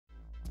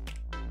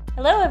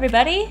Hello,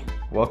 everybody.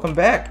 Welcome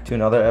back to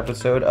another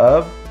episode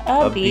of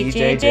A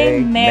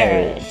BJJ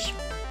Marriage,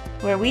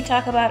 where we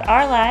talk about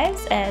our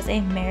lives as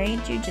a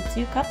married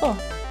jiu-jitsu couple.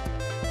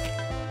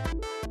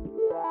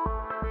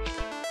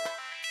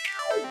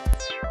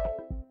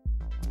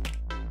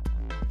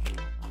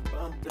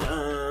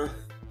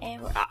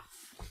 And we're off.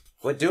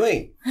 What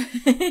doing?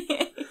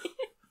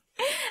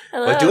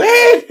 Hello. What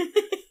doing?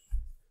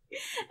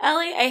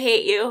 Ellie, I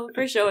hate you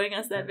for showing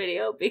us that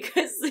video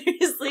because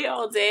seriously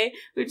all day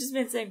we've just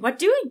been saying, what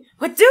doing?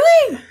 What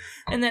doing?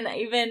 And then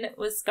even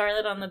with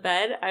Scarlett on the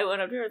bed, I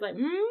went up to her and was like,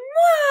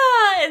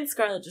 Mwah! And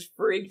Scarlett just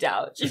freaked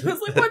out. She was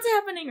like, what's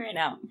happening right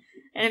now?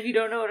 And if you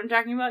don't know what I'm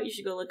talking about, you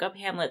should go look up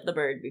Hamlet the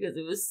Bird because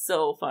it was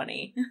so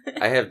funny.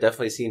 I have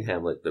definitely seen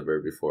Hamlet the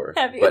Bird before.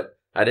 Have you? But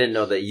I didn't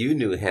know that you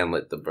knew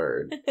Hamlet the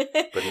Bird.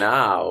 But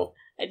now...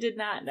 I did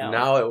not know.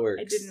 Now it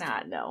works. I did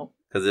not know.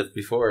 Because if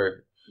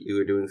before you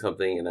were doing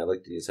something and I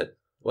looked at you and said,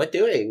 what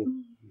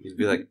doing? You'd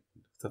be like,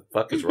 what the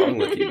fuck is wrong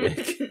with you,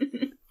 Nick?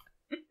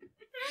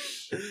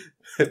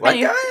 What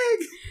Anyway,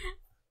 doing?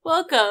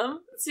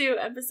 welcome to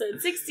episode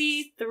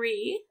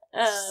 63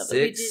 of A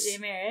BJJ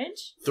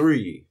Marriage.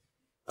 3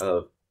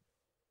 of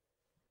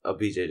a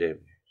BJJ Marriage.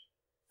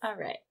 All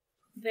right.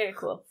 Very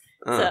cool.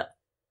 So,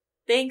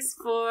 thanks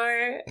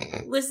for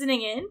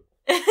listening in.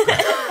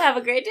 Have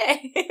a great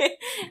day.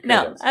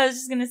 No, I was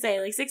just going to say,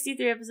 like,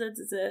 63 episodes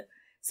is a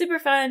super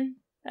fun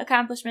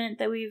accomplishment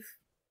that we've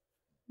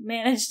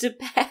managed to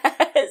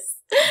pass.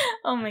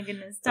 Oh my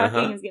goodness.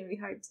 Talking is going to be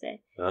hard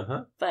today.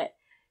 But,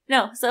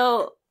 no,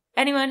 so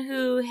anyone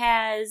who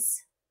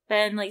has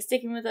been, like,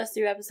 sticking with us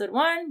through episode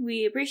 1,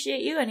 we appreciate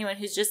you. Anyone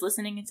who's just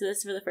listening to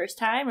this for the first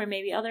time, or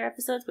maybe other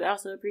episodes, we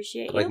also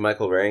appreciate you. Like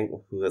Michael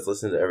Rang, who has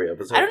listened to every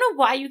episode. I don't know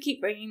why you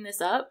keep bringing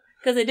this up,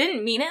 because I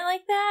didn't mean it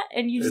like that,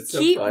 and you just It's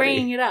keep so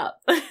bringing it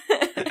up.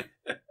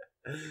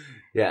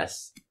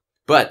 Yes.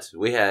 But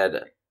we had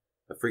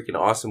a freaking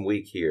awesome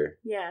week here.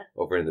 Yeah.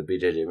 Over in the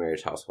BJJ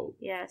Marriage household.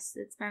 Yes,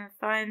 it's been a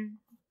fun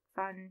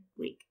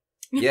week.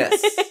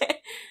 Yes.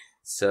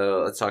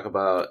 So let's talk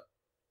about,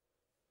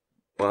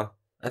 well,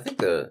 I think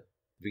the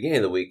beginning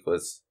of the week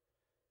was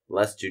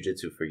less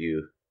jiu-jitsu for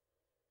you.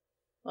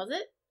 Was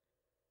it?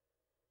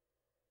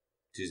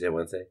 Tuesday,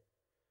 Wednesday?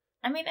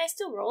 I mean, I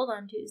still rolled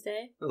on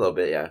Tuesday. A little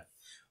bit, yeah.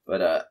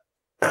 But,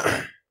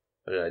 what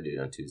did I do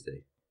on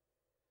Tuesday?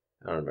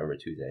 I don't remember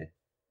Tuesday.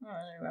 I don't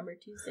really remember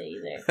Tuesday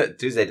either.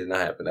 Tuesday did not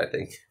happen, I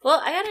think.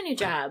 Well, I got a new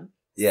job.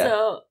 Yeah.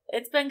 So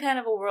it's been kind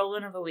of a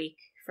whirlwind of a week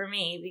for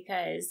me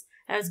because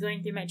I was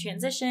going through my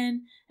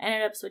transition. I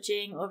ended up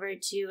switching over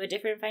to a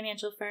different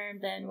financial firm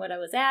than what I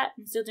was at.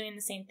 I'm still doing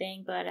the same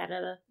thing, but at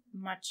a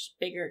much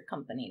bigger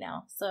company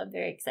now. So I'm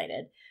very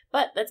excited.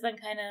 But that's been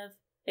kind of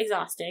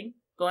exhausting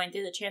going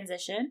through the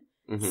transition.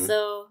 Mm-hmm.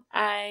 So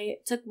I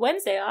took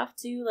Wednesday off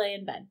to lay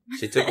in bed.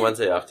 She took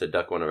Wednesday off to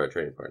duck one of our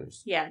training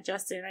partners. Yeah,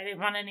 Justin. I didn't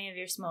want any of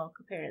your smoke,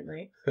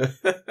 apparently.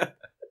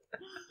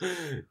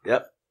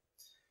 Yep.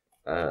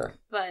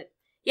 But,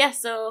 yeah,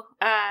 so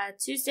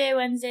Tuesday,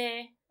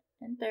 Wednesday,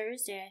 and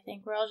Thursday, I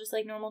think, were all just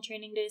like normal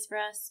training days for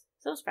us.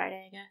 So it was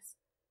Friday, I guess.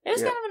 It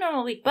was kind of a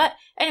normal week. But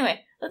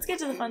anyway, let's get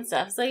to the fun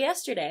stuff. So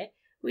yesterday,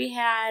 we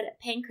had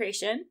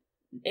Pankration.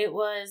 It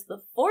was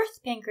the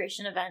 4th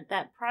Pankration event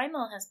that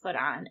Primal has put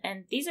on,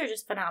 and these are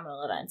just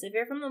phenomenal events. If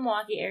you're from the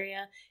Milwaukee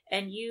area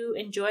and you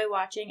enjoy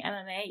watching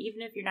MMA,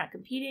 even if you're not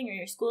competing or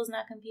your school's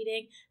not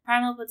competing,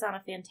 Primal puts on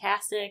a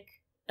fantastic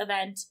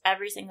event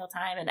every single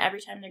time, and every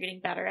time they're getting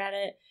better at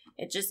it.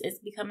 It's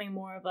becoming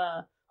more of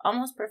a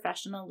almost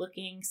professional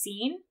looking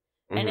scene,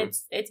 and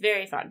it's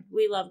very fun.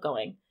 We love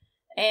going.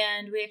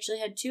 And we actually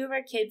had 2 of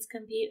our kids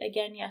compete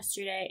again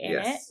yesterday in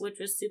it, which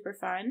was super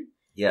fun.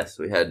 Yes,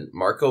 we had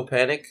Marco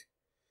Panic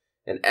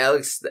and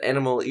Alex the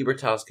Animal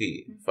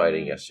Ibertowski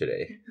fighting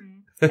yesterday.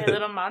 They're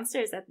little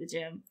monsters at the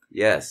gym.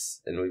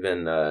 Yes, and we've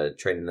been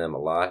training them a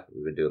lot.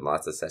 We've been doing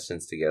lots of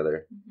sessions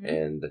together,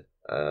 and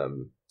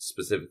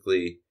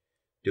specifically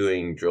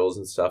doing drills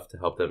and stuff to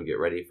help them get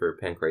ready for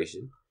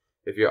Pankration.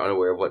 If you're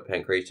unaware of what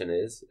Pankration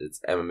is,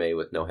 it's MMA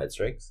with no head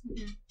strikes.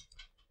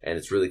 And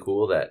it's really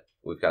cool that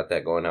we've got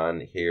that going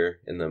on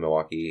here in the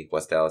Milwaukee,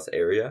 West Dallas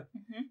area,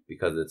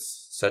 because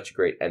it's such a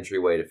great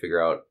entryway to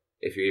figure out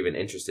if you're even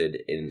interested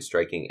in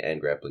striking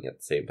and grappling at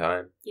the same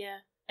time. Yeah.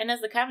 And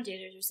as the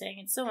commentators were saying,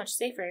 it's so much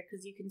safer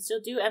because you can still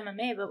do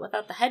MMA, but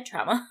without the head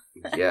trauma.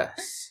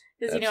 Yes.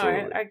 Because, you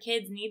know, our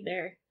kids need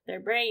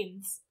their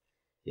brains.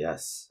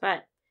 Yes.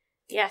 But,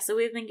 yeah, so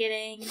we've been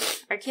getting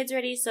our kids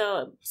ready.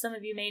 So some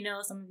of you may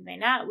know, some of you may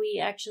not.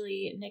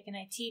 Nick and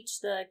I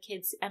teach the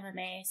kids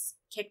MMA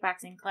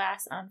kickboxing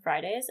class on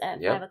Fridays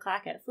at 5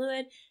 o'clock at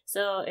Fluid.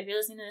 So if you're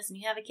listening to this and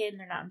you have a kid and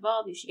they're not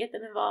involved, you should get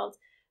them involved.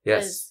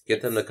 Yes,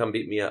 get them to come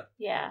beat me up.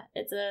 Yeah,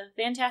 it's a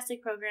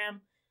fantastic program.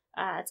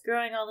 It's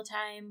growing all the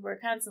time. We're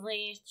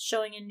constantly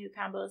showing in new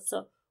combos.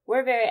 So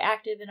we're very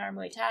active in our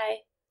Muay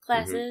Thai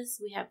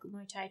classes. We have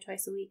Muay Thai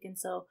twice a week. And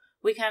so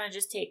we kind of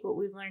just take what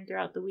we've learned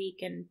throughout the week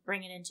and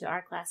bring it into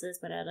our classes,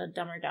 but at a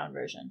dumber down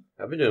version.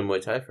 I've been doing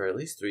Muay Thai for at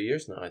least 3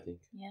 years now, I think.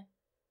 Yeah.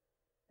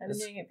 I've been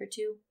doing it for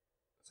 2.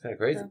 It's kind of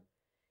crazy. So,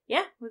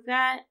 yeah, we've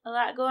got a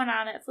lot going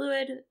on at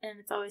Fluid, and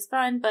it's always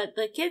fun. But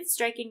the kids'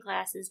 striking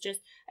class is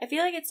just, I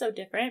feel like it's so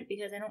different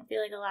because I don't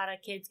feel like a lot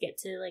of kids get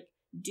to, like,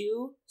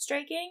 do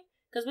striking.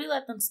 Because we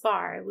let them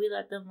spar. We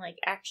let them, like,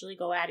 actually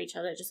go at each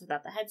other just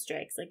without the head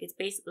strikes. Like, it's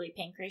basically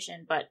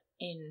pankration, but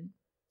in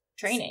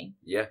training.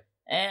 Yeah.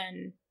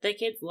 And the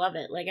kids love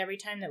it. Like, every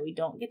time that we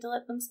don't get to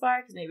let them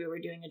spar, because maybe we're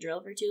doing a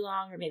drill for too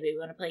long, or maybe we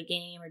want to play a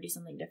game or do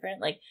something different,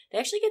 like, they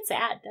actually get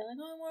sad. They're like,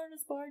 oh, I wanted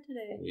to spar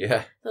today.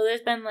 Yeah. So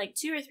there's been, like,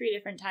 2 or 3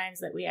 different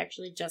times that we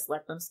actually just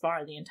let them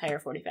spar the entire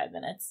 45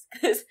 minutes.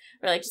 Because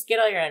we're like, just get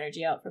all your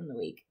energy out from the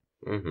week.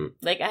 Mm-hmm.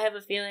 Like, I have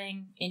a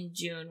feeling in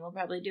June we'll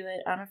probably do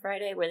it on a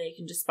Friday where they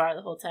can just spar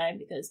the whole time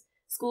because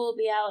school will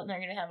be out and they're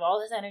going to have all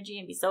this energy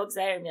and be so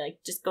excited and be like,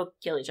 just go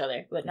kill each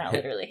other, but not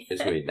literally.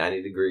 It's going to be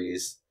 90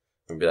 degrees.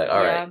 And be like,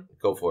 all right,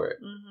 go for it.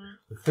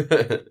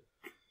 Mm-hmm. So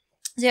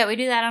yeah, we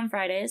do that on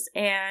Fridays,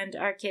 and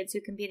our kids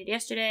who competed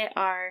yesterday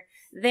are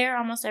there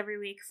almost every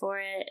week for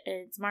it.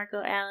 It's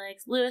Marco,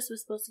 Alex. Lewis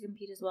was supposed to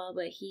compete as well,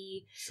 but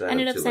he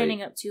ended up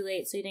signing up too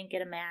late, so he didn't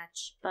get a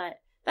match. But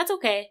that's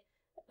okay.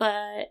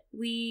 But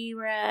we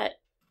were at,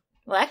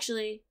 well,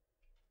 actually,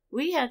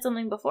 we had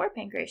something before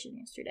Pankration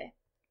yesterday.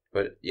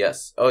 But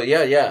yes. Oh,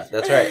 yeah,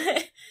 that's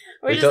right.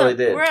 we totally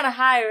did. We're on a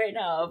high right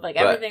now of, like,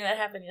 everything that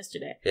happened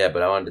yesterday. Yeah,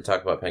 but I wanted to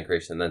talk about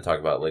Pankration and then talk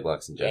about leg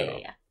locks in general.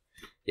 Yeah.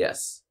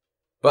 Yes.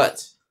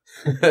 But,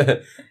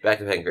 back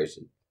to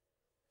Pankration.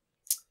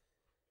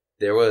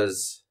 There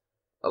was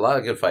a lot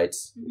of good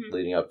fights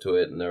leading up to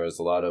it, and there was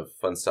a lot of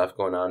fun stuff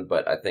going on,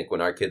 but I think when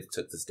our kids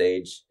took the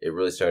stage, it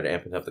really started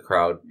amping up the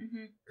crowd,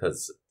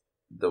 because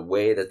the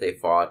way that they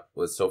fought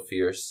was so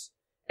fierce,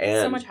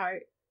 and so much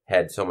heart.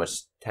 Had so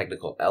much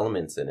technical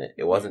elements in it.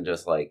 It wasn't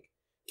just like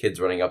kids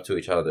running up to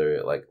each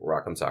other like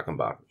rock'em sock'em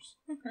boppers.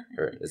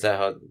 Or is that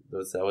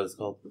what it's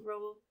called?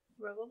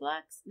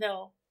 Roblox?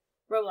 No.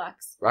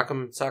 Roblox.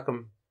 Rock'em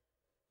sock'em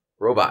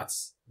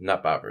robots,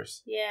 not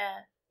boppers. Yeah.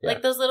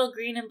 Like those little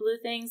green and blue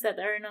things that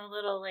are in a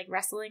little, like,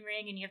 wrestling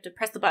ring and you have to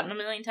press the button a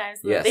million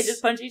times so that they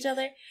just punch each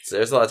other. So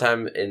there's a lot of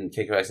time in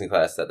kickboxing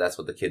class that's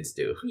what the kids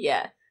do.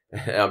 Yeah.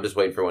 And I'm just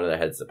waiting for one of their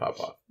heads to pop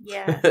off.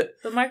 Yeah.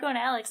 But Marco and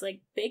Alex,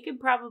 like, they could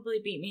probably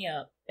beat me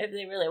up if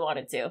they really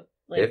wanted to.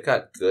 Like, they've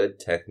got good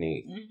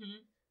technique.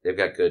 They've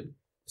got good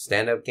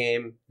stand-up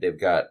game. They've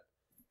got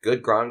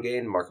good ground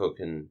game. Marco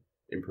can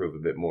improve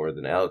a bit more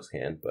than Alex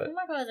can, but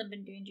Marco hasn't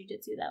been doing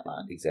jiu-jitsu that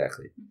long.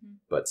 Exactly.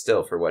 But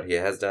still, for what he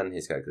has done,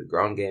 he's got good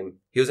ground game.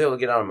 He was able to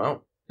get on a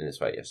mount in his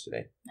fight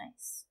yesterday.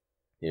 Nice.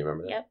 You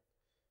remember that? Yep.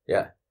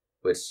 Yeah.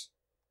 Which,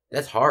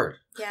 that's hard.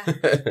 Yeah.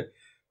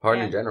 Hard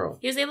in general.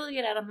 He was able to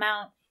get out a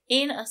mount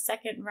in a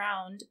second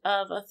round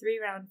of a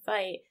 3-round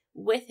fight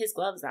with his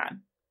gloves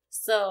on.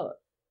 So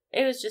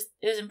it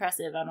was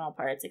impressive on all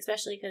parts,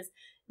 especially because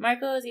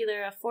Marco is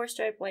either a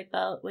 4-stripe white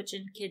belt, which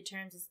in kid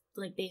terms is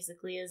like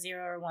basically a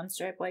 0 or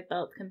 1-stripe white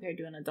belt compared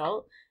to an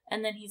adult.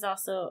 And then he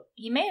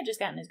may have just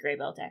gotten his gray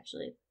belt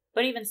actually.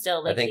 But even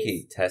still, like, I think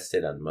he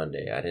tested on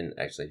Monday. I didn't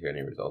actually hear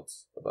any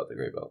results about the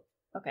gray belt.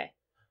 Okay.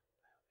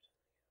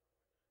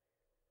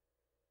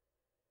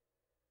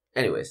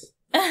 Anyways.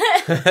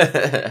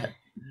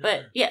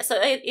 But yeah,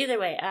 so either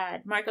way,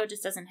 Marco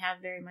just doesn't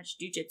have very much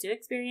jiu-jitsu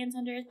experience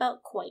under his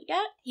belt quite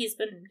yet. He's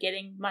been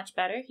getting much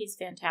better. He's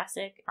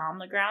fantastic on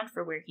the ground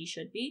for where he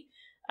should be.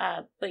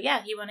 But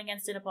yeah, he went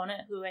against an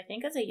opponent who I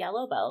think is a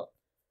yellow belt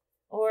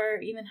or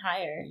even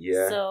higher.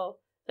 Yeah. So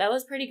that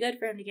was pretty good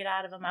for him to get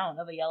out of a mount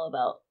of a yellow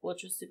belt,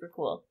 which was super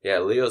cool. Yeah,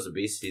 Leo's a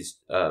beast.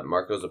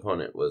 Marco's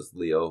opponent was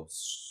Leo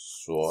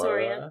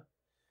Soria.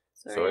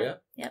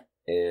 Yep.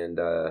 And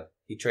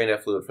he trained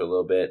at Fluid for a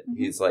little bit.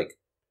 He's like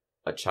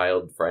a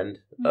child friend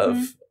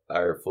of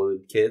our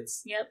Fluid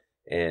kids. Yep.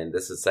 And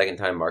this is the second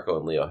time Marco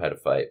and Leo had a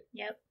fight.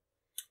 Yep.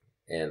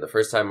 And the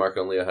first time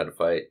Marco and Leo had a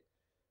fight,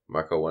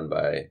 Marco won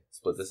by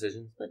split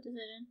decision.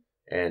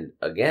 And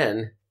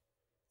again,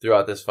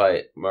 throughout this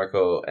fight,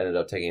 Marco ended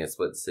up taking a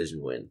split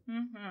decision win.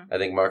 I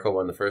think Marco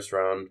won the first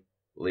round,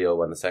 Leo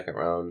won the second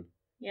round,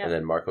 and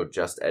then Marco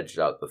just edged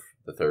out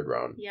the third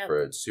round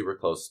for a super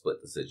close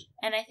split decision.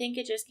 And I think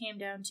it just came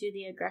down to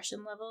the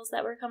aggression levels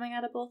that were coming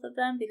out of both of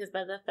them, because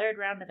by the third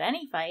round of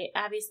any fight,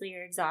 obviously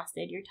you're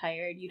exhausted, you're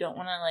tired, you don't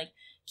want to like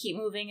keep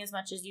moving as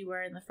much as you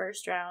were in the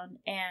first round,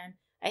 and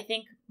I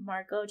think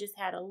Marco just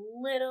had a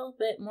little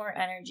bit more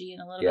energy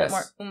and a little bit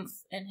more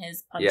oomph in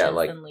his punches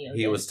than Leo did.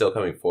 He was still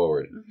coming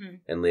forward,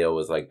 and Leo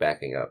was like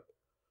backing up.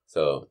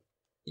 So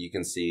you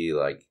can see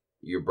like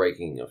you're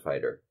breaking a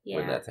fighter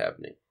when that's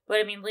happening. But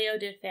I mean, Leo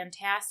did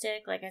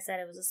fantastic. Like I said,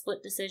 it was a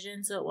split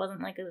decision, so it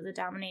wasn't like it was a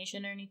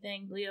domination or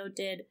anything. Leo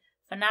did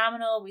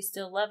phenomenal. We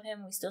still love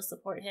him. We still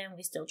support him.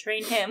 We still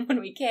train him when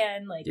we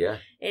can. Like,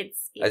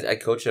 I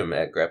coach him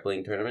at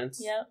grappling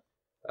tournaments. Yep.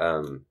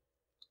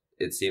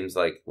 It seems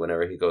like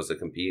whenever he goes to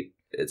compete,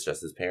 it's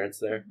just his parents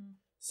there.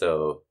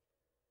 So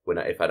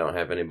if I don't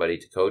have anybody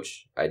to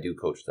coach, I do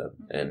coach them,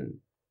 and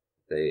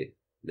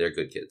they're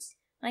good kids.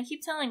 I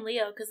keep telling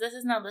Leo, because this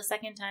is now the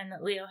second time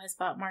that Leo has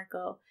fought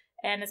Marco,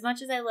 and as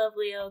much as I love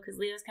Leo, because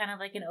Leo's kind of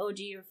like an OG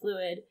or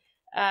Fluid,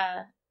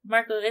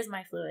 Marco is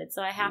my fluid,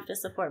 so I have to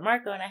support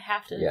Marco, and I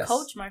have to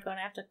coach Marco, and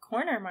I have to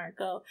corner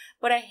Marco.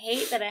 But I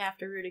hate that I have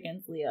to root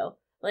against Leo.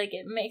 Like,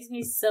 it makes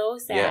me so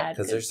sad. Yeah,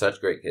 because they're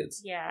such great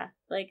kids. Yeah.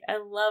 Like, I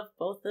love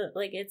both the...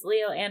 Like, it's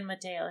Leo and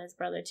Mateo, his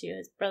brother, too.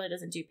 His brother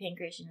doesn't do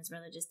pankration. His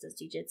brother just does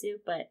jiu-jitsu.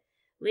 But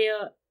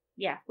Leo...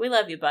 Yeah, we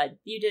love you, bud.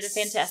 You did a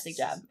fantastic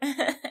job.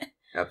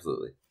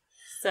 Absolutely.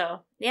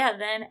 So, yeah,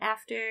 then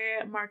after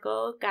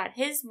Marco got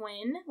his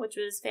win, which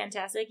was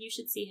fantastic. You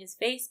should see his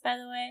face, by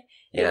the way.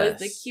 It was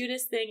the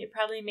cutest thing. It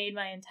probably made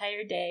my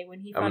entire day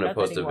when he found out that he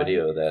won. I'm going to post a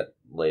video of that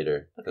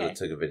later. Because I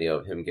took a video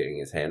of him getting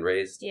his hand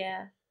raised.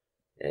 Yeah.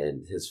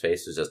 And his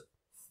face was just...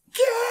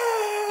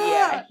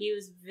 Yeah, he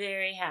was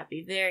very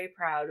happy, very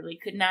proud. We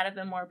could not have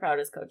been more proud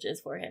as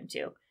coaches for him,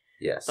 too.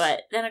 Yes.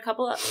 But then a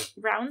couple of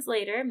rounds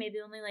later, maybe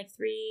only like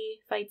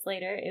 3 fights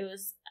later, it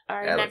was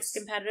our next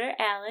competitor,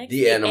 Alex.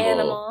 The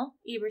animal.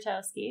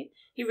 Ebertowski.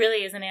 He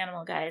really is an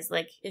animal, guys.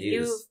 Like, if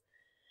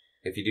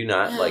you do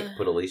not,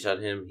 put a leash on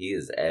him, he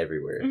is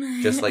everywhere.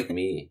 Just like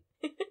me.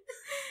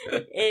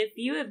 If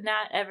you have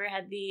not ever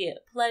had the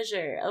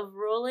pleasure of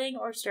rolling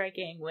or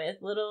striking with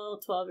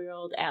little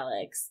 12-year-old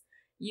Alex,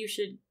 you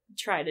should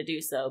try to do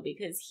so,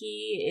 because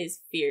he is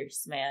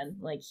fierce, man.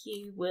 Like,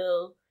 he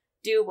will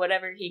do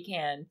whatever he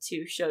can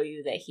to show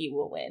you that he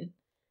will win.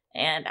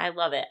 And I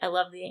love it. I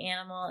love the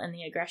animal and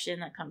the aggression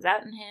that comes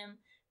out in him,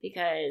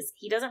 because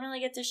he doesn't really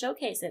get to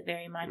showcase it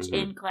very much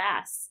in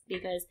class,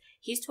 because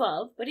he's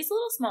 12, but he's a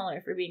little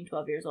smaller for being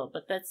 12 years old.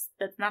 But that's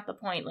not the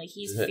point. Like,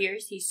 he's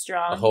fierce, he's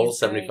strong. A whole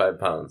 75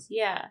 pounds.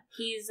 Yeah.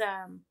 He's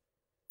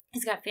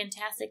got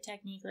fantastic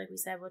technique, like we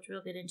said, which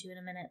we'll get into in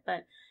a minute.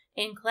 But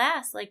in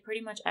class, like,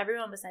 pretty much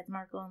everyone besides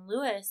Marco and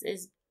Lewis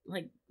is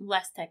like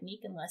less technique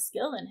and less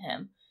skill than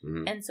him.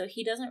 Mm-hmm. And so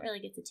he doesn't really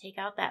get to take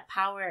out that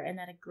power and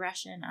that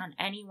aggression on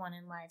anyone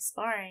in live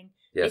sparring.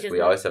 Yes, we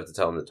always have to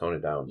tell him to tone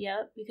it down.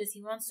 Yep, because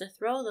he wants to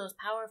throw those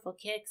powerful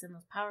kicks and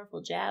those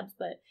powerful jabs,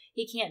 but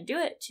he can't do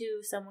it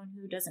to someone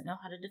who doesn't know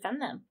how to defend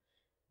them.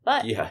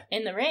 But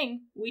in the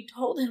ring, we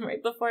told him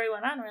right before he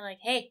went on, we're like,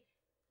 hey,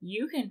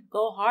 you can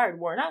go hard.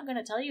 We're not going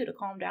to tell you to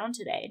calm down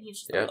today. And he was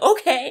just like,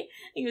 okay.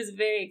 He was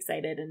very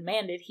excited, and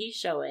man, did he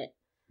show it.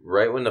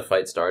 Right when the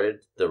fight started,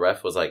 the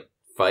ref was like,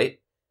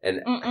 fight,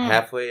 and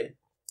halfway...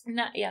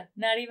 Not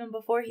even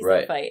before he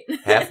said fight.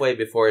 Halfway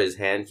before his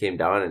hand came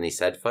down and he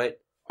said fight,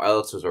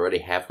 Alex was already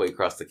halfway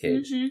across the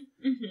cage.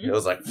 It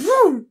was like,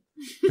 woo!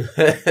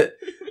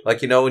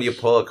 Like, you know when you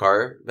pull a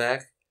car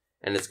back,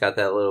 and it's got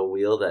that little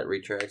wheel that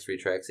retracts,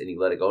 and you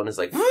let it go, and it's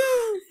like, woo!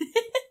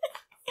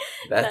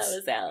 That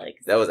was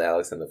Alex. That was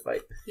Alex in the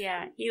fight.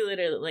 Yeah, he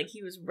literally, like,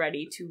 he was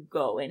ready to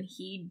go, and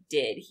he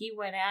did. He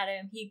went at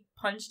him. He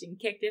punched and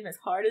kicked him as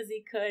hard as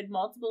he could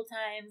multiple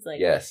times.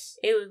 Like, yes.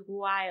 It was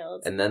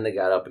wild. And then they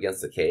got up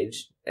against the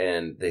cage,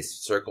 and they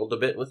circled a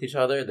bit with each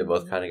other. They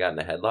both kind of got in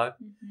a headlock.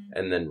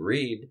 And then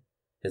Reed,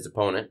 his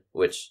opponent,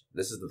 which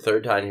this is the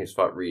third time he's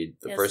fought Reed.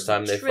 The first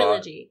time they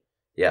fought.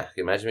 Yeah,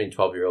 imagine being a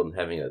 12-year-old and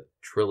having a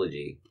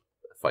trilogy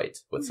fight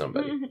with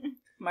somebody.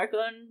 Marco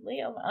and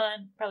Leo,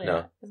 probably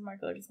not, because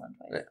Marco just won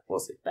twice. Yeah, we'll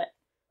see.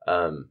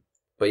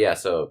 But yeah,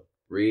 so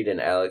Reed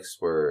and Alex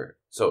were...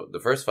 So the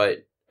first fight,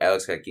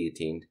 Alex got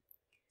guillotined.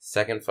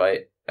 Second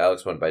fight,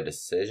 Alex won by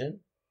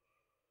decision.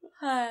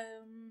 I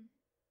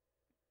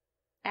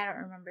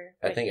don't remember.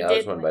 I think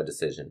Alex won by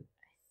decision.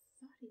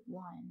 I thought he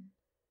won.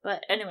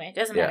 But anyway, it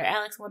doesn't matter.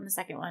 Alex won the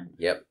second one.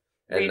 Yep.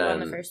 Reed won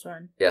the first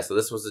one. Yeah, so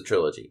this was the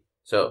trilogy.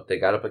 So they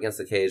got up against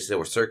the cage. They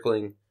were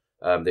circling.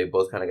 They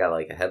both kind of got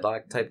like a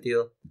headlock type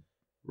deal.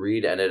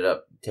 Reed ended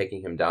up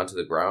taking him down to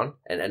the ground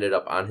and ended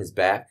up on his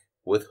back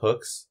with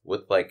hooks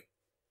with like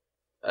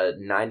a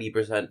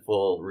 90%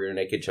 full rear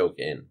naked choke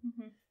in.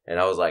 And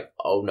I was like,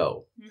 oh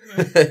no.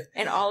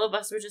 And all of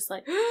us were just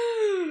like,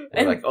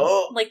 and like,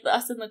 oh. Like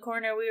us in the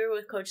corner, we were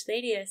with Coach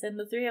Thaddeus, and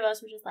the three of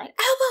us were just like,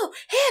 elbow,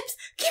 hips,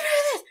 get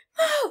rid of this,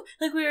 move.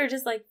 Like, we were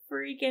just like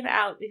freaking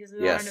out because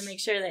we wanted to make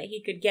sure that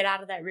he could get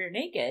out of that rear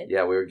naked.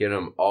 Yeah, we were giving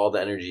him all the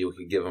energy we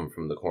could give him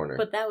from the corner.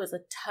 But that was a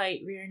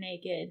tight rear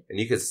naked. And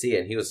you could see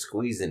it, and he was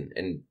squeezing,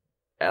 and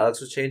Alex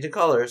was changing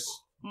colors.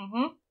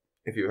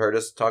 If you heard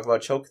us talk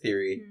about choke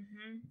theory,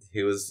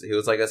 he was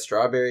like a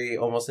strawberry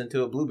almost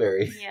into a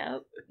blueberry.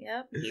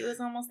 Yep. He was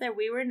almost there.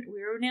 We were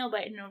nail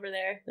biting over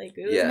there. Like,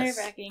 it was nerve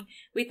wracking.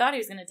 We thought he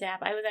was gonna tap.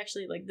 I was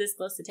actually like this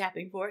close to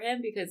tapping for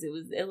him because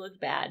it looked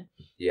bad.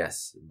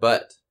 Yes,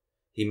 but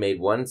he made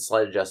one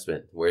slight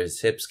adjustment where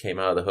his hips came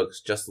out of the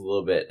hooks just a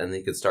little bit, and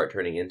he could start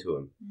turning into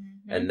him.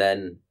 And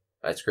then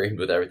I screamed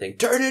with everything,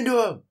 "Turn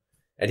into him!"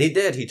 And he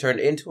did. He turned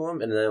into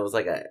him, and then it was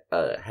like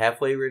a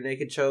halfway rear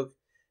naked choke.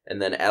 And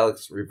then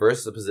Alex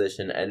reversed the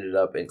position, ended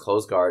up in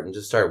close guard, and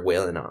just started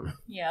wailing on him.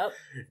 Yep.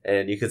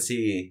 And you could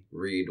see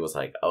Reed was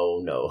like,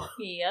 oh no.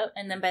 Yep.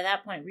 And then by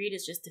that point, Reed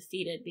is just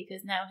defeated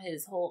because now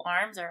his whole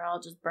arms are all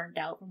just burnt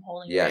out from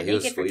holding him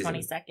naked for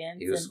 20 seconds.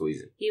 He was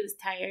squeezing. He was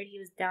tired. He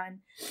was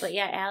done. But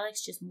yeah,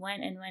 Alex just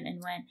went and went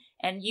and went.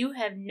 And you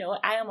have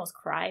I almost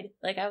cried.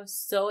 Like, I was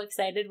so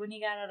excited when he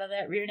got out of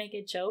that rear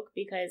naked choke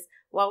because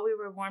while we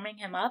were warming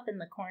him up in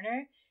the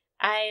corner,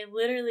 I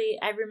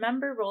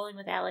remember rolling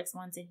with Alex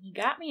once, and he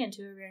got me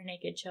into a rear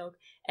naked choke,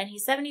 and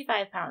he's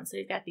 75 pounds, so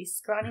he's got these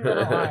scrawny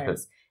little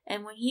arms.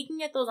 And when he can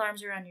get those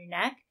arms around your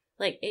neck,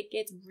 like, it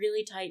gets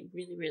really tight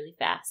really, really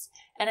fast.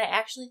 And I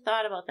actually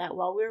thought about that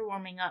while we were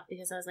warming up,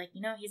 because I was like,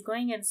 he's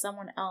going against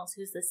someone else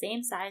who's the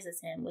same size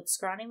as him with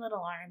scrawny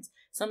little arms,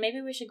 so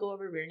maybe we should go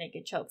over rear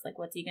naked chokes. Like,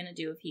 what's he going to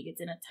do if he gets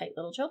in a tight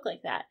little choke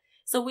like that?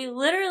 So we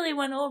literally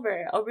went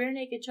over a rear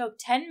naked choke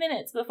 10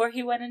 minutes before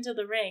he went into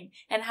the ring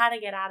and how to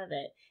get out of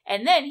it.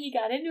 And then he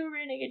got into a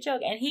rear naked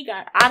choke and he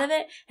got out of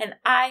it, and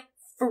I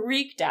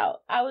freaked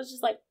out. I was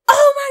just like,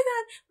 oh my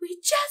God, we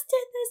just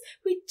did this.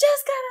 We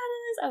just got out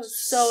of this. I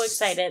was so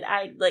excited.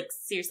 I,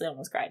 seriously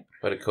almost cried.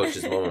 What a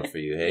coach's moment for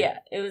you, hey? Yeah,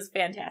 it was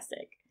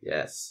fantastic.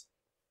 Yes.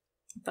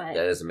 But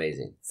that is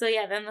amazing. So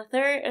yeah, then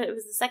it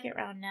was the second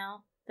round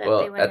now.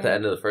 Well, at the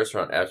end of the first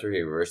round, after he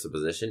reversed the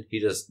position,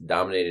 he just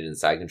dominated in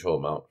side control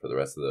mount for the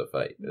rest of the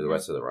fight, or the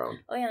rest of the round.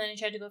 Oh yeah, and then he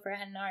tried to go for a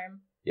head and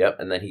arm. Yep,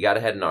 and then he got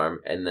a head and arm,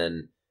 and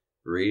then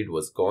Reed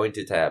was going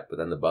to tap, but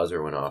then the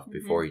buzzer went off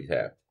before he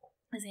tapped.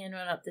 His hand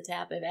went up to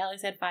tap. If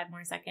Alex had 5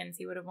 more seconds,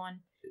 he would have won.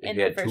 If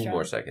he had 2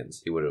 more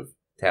seconds, he would have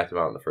tapped him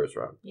out in the first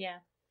round. Yeah.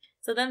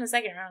 So then the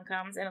second round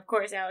comes, and of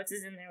course Alex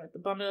is in there with the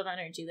bundle of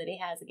energy that he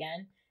has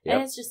again. Yep.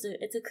 And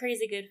it's a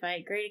crazy good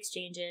fight, great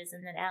exchanges,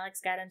 and then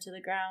Alex got him to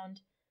the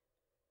ground.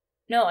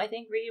 No, I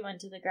think Reed went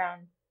to the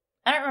ground.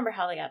 I don't remember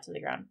how they got to the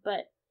ground,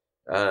 but...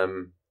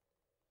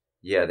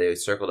 Yeah, they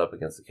circled up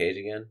against the cage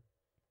again,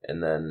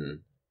 and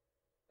then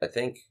I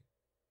think,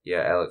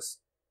 Alex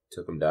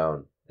took him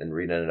down, and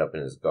Reed ended up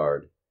in his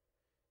guard,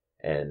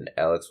 and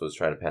Alex was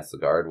trying to pass the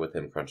guard with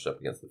him crunched up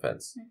against the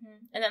fence.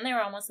 Mm-hmm. And then they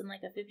were almost in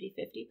like a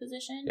 50-50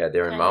 position. Yeah, they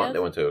were in mount, they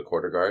went to a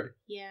quarter guard.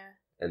 Yeah.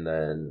 And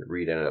then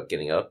Reed ended up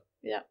getting up.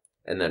 Yeah.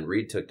 And then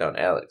Reed took down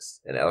Alex,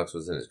 and Alex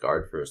was in his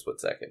guard for a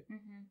split second.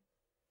 Mm-hmm.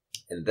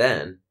 And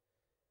then,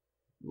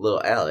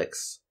 little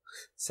Alex,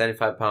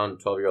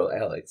 75-pound, 12-year-old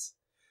Alex,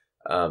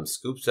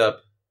 scoops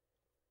up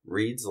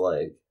Reed's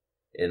leg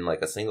in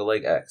like a single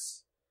leg X.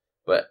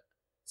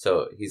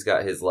 So he's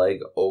got his leg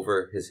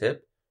over his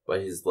hip,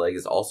 but his leg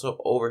is also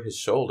over his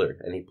shoulder,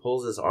 and he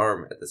pulls his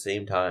arm at the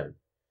same time.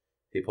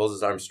 He pulls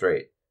his arm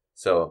straight.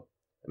 So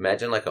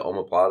imagine like an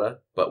omoplata,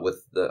 but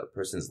with the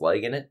person's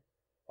leg in it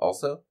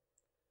also.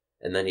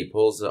 And then he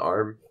pulls the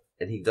arm,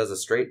 and he does a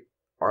straight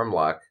arm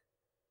lock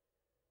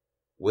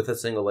with a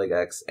single leg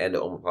X and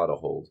an omoplata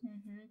hold.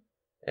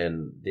 Mm-hmm.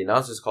 And the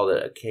announcers called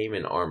it a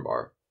Cayman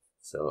armbar.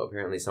 So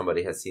apparently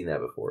somebody has seen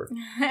that before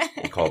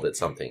and called it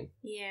something.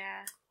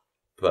 Yeah.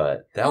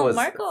 But that was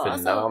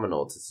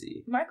phenomenal to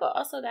see. Marco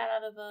also got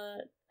out of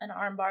an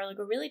armbar, like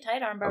a really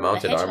tight armbar. A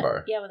mounted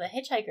armbar. Yeah, with a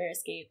hitchhiker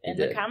escape. And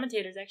the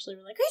commentators actually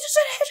were like, he just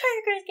did a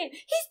hitchhiker escape!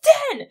 He's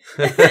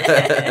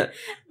dead!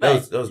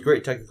 that was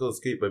great technical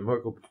escape by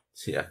Marco.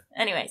 Yeah.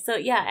 Anyway, so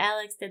yeah,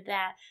 Alex did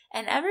that.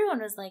 And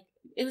everyone was like,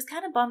 it was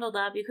kind of bundled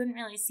up. You couldn't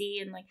really see.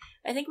 And like,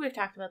 I think we've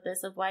talked about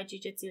this of why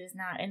jiu-jitsu is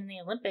not in the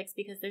Olympics,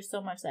 because there's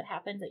so much that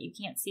happens that you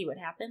can't see what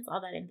happens.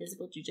 All that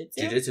invisible jiu-jitsu.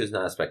 Jiu-jitsu is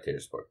not a spectator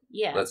sport.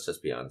 Yeah. Let's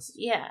just be honest.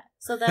 Yeah.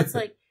 So that's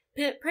like,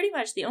 pretty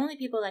much the only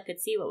people that could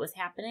see what was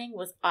happening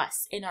was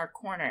us in our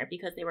corner,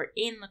 because they were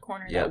in the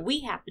corner that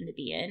we happened to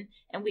be in,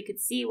 and we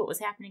could see what was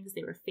happening because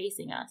they were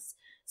facing us.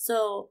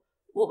 So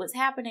what was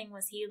happening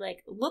was he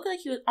looked like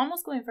he was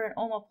almost going for an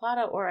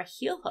omoplata or a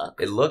heel hook.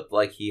 It looked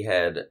like he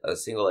had a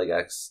single leg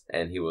X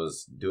and he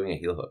was doing a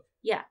heel hook.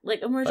 Yeah,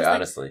 and we're just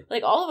honestly,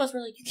 all of us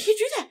were like, you can't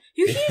do that.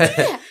 You can't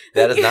do that.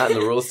 That is not in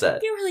the rule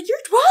set. They were like, you're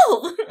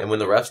 12. And when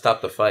the ref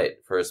stopped the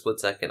fight for a split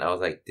second, I was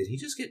like, did he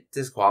just get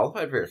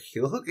disqualified for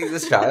heel hooking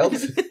this child?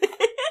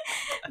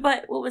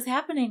 But what was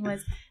happening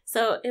was,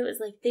 so it was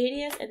like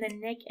Thaddeus and then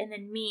Nick and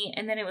then me,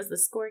 and then it was the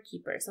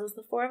scorekeeper. So it was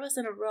the 4 of us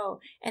in a row,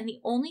 and the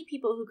only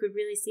people who could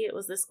really see it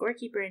was the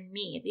scorekeeper and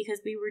me,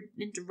 because we were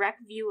in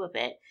direct view of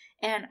it.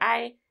 And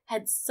I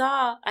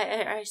saw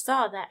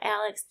that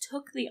Alex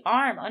took the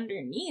arm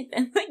underneath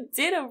and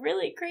did a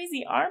really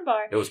crazy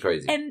armbar. It was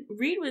crazy. And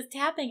Reed was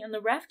tapping, and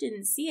the ref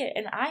didn't see it,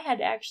 and I had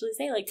to actually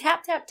say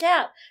tap, tap,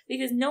 tap,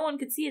 because no one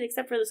could see it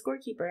except for the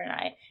scorekeeper and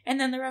I. And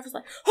then the ref was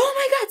like, oh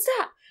my God,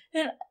 stop!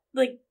 And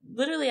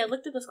literally, I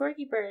looked at the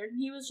scorekeeper, and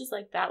he was just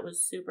like, that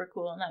was super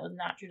cool, and that was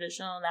not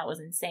traditional, and that was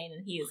insane,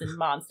 and he is a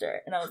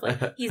monster. And I was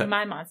like, he's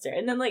my monster.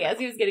 And then, as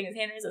he was getting his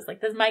hand raised, I was like,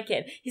 that's my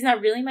kid. He's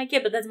not really my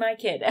kid, but that's my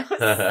kid. I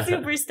was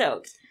super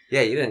stoked.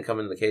 Yeah, you didn't come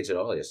in the cage at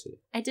all yesterday.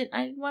 I didn't.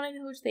 I wanted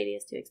Coach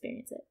Thaddeus to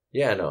experience it.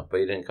 Yeah, I know, but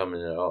you didn't come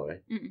in at all,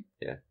 right? Mm-mm.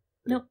 Yeah.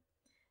 Nope.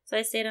 So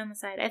I stayed on the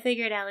side. I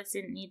figured Alex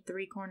didn't need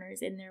 3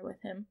 corners in there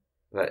with him.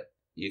 But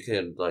you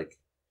could,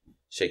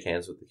 shake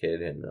hands with the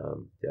kid and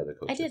the other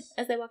coaches. I did,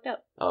 as they walked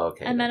out. Oh,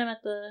 okay. I met him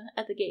at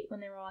the gate when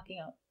they were walking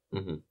out.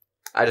 Mm-hmm.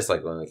 I just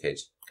like going in the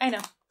cage. I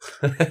know.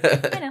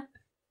 I know.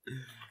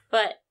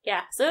 But,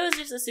 yeah, so it was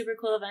just a super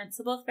cool event.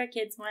 So both of our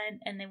kids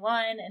went, and they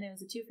won, and it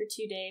was a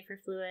 2-for-2 day for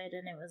Fluid,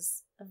 and it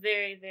was a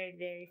very, very,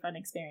 very fun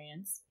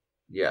experience.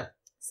 Yeah.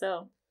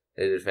 So.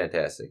 They did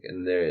fantastic,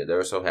 and they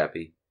were so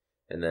happy.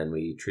 And then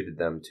we treated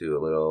them to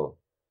a little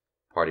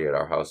party at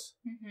our house.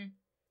 Mm-hmm.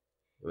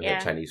 We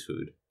had Chinese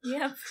food.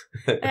 Yeah.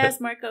 I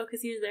asked Marco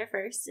because he was there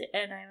first,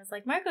 and I was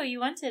like, Marco, you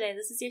won today.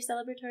 This is your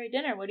celebratory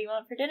dinner. What do you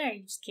want for dinner?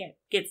 You just can't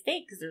get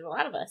steak because there's a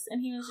lot of us.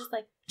 And he was just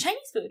like,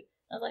 Chinese food.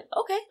 I was like,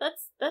 okay,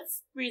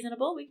 that's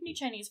reasonable. We can do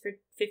Chinese for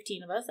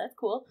 15 of us. That's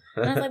cool.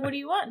 And I was like, what do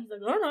you want? And he's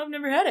like, I don't know. I've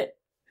never had it.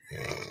 Yeah.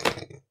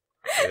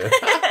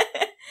 I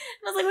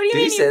was like, what do you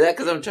mean? Did he say that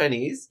because I'm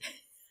Chinese?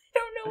 I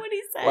don't know what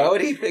he said. Why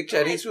would he pick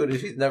Chinese food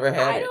if he's never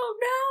had it? I don't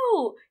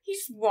know. He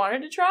just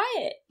wanted to try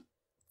it.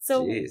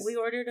 So we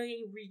ordered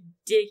a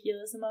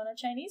ridiculous amount of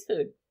Chinese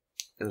food.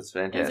 It was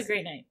fantastic. It was a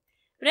great night.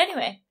 But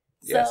anyway,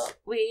 yes. So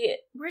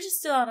we're just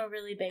still on a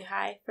really big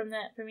high from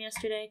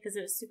yesterday because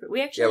it was super.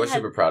 We actually we're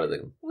super proud of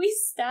them. We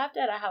stopped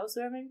at a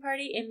housewarming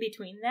party in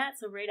between that,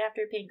 so right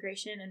after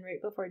Pankration and right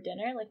before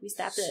dinner, like we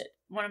stopped at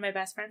one of my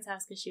best friend's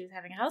house because she was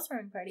having a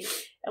housewarming party,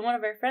 and one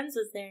of our friends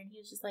was there, and he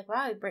was just like,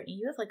 "Wow, Brittany,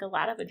 you have like a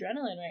lot of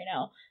adrenaline right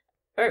now."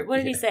 Or what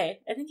did he say?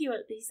 I think he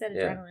said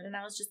adrenaline, and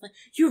I was just like,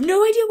 "You have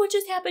no idea what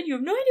just happened. You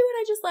have no idea what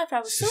I just left."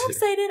 I was so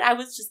excited.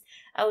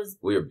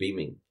 We were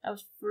beaming. I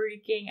was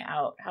freaking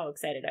out how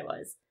excited I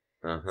was.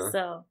 Uh-huh.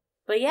 So,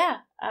 but yeah,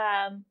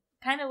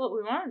 kind of what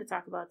we wanted to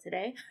talk about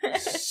today.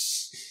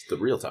 The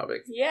real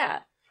topic.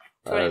 Yeah.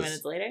 20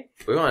 minutes later.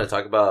 We want to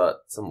talk about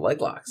some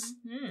leg locks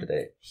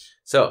today.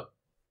 So,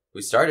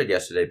 we started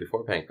yesterday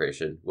before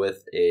Pankration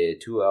with a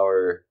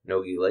 2-hour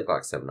no-gi leg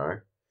lock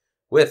seminar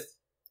with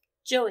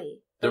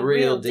Joey. The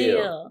real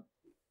deal.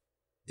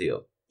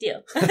 Diehl.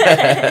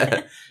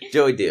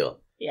 Joey Diehl.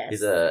 Yes.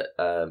 He's a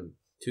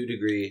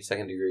 2-degree,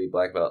 2nd-degree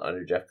black belt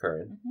under Jeff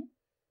Curran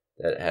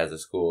that has a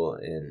school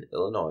in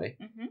Illinois.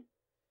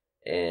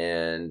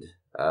 And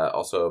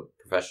also a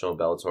professional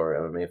Bellator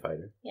MMA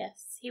fighter.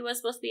 Yes. He was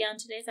supposed to be on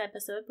today's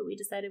episode, but we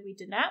decided we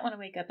did not want to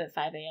wake up at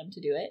 5 a.m.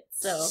 to do it.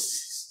 So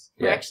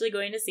we're actually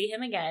going to see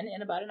him again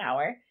in about an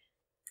hour.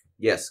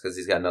 Yes, because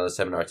he's got another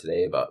seminar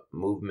today about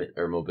movement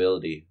or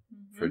mobility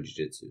for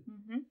jiu-jitsu.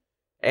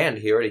 And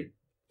he already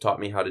taught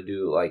me how to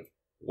do, like,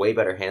 way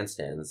better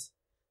handstands.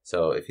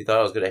 So if you thought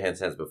I was good at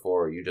handstands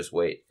before, you just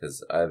wait,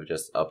 because I've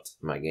just upped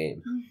my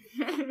game.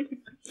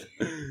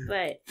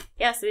 But,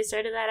 yeah, so we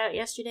started that out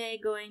yesterday,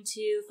 going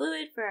to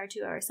Fluid for our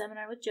 2-hour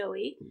seminar with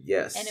Joey.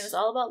 Yes. And it was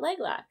all about leg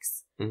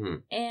locks.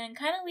 And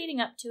kind of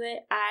leading up to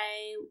it,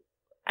 I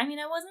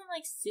wasn't,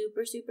 like,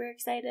 super, super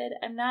excited.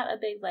 I'm not a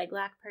big leg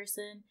lock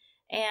person.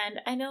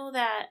 And I know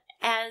that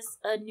as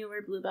a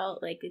newer blue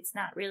belt, like, it's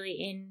not really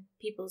in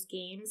people's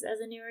games as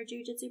a newer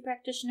jiu-jitsu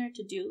practitioner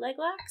to do leg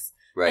locks.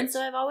 Right. And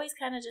so I've always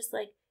kind of just,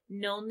 like,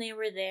 known they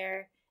were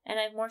there, and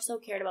I've more so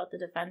cared about the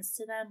defense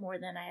to them more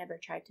than I ever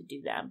tried to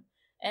do them.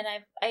 And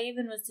I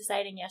even was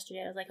deciding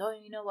yesterday, I was like, oh,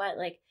 you know what?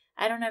 Like,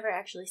 I don't ever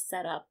actually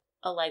set up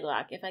a leg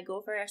lock. If I go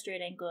for a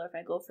straight ankle or if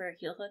I go for a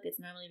heel hook, it's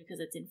normally because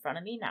it's in front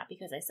of me, not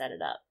because I set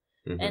it up.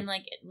 And,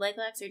 like, leg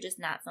locks are just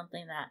not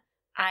something that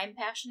I'm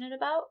passionate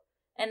about.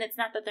 And it's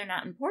not that they're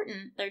not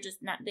important. They're just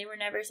not, they were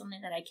never something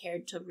that I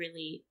cared to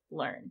really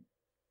learn.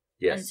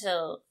 Yes.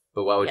 Until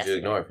But why would you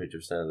ignore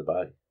 50% of the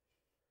body?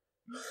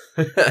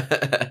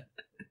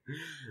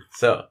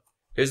 So,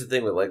 here's the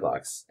thing with leg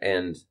locks.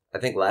 And I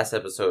think last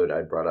episode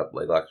I brought up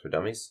leg locks for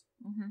dummies,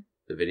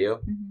 the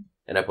video.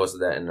 And I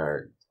posted that in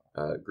our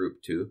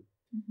group too.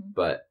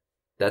 But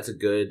that's a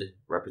good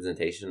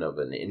representation of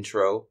an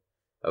intro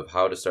of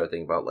how to start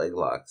thinking about leg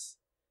locks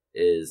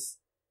is...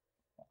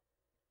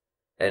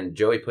 And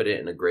Joey put it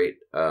in a great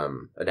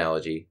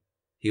analogy.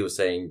 He was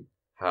saying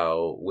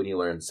how when you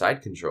learn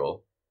side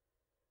control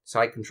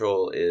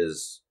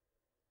is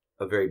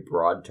a very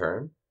broad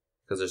term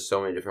because there's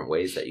so many different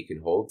ways that you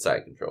can hold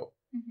side control.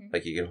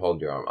 Like you can hold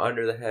your arm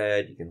under the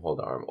head, you can hold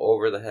the arm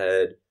over the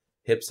head.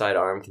 Hip side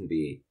arm can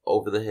be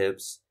over the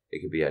hips.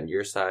 It could be on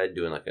your side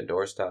doing like a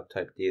doorstop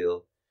type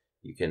deal.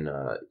 You can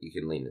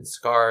lean in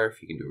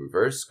scarf. You can do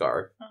reverse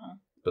scarf.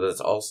 But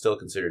that's all still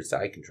considered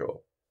side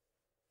control.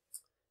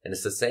 And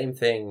it's the same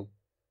thing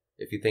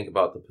if you think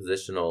about the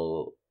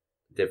positional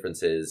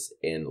differences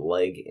in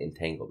leg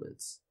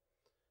entanglements.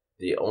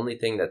 The only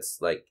thing that's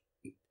like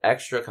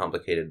extra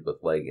complicated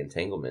with leg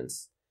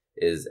entanglements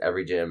is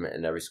every gym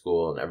and every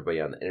school and everybody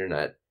on the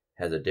internet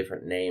has a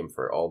different name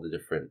for all the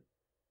different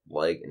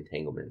leg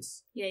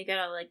entanglements. Yeah, you got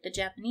all like the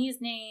Japanese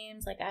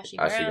names, like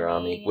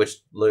ashigurami, which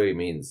literally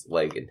means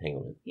leg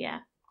entanglement. Yeah.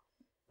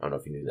 I don't know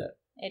if you knew that.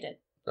 I did.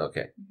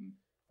 Okay.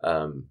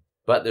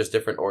 But there's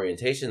different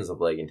orientations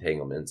of leg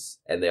entanglements,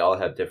 and they all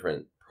have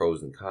different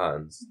pros and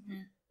cons.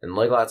 And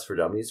Leg Locks for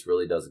Dummies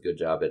really does a good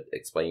job at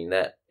explaining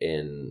that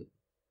in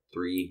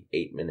 3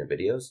 8-minute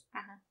videos.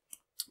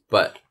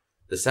 But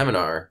the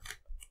seminar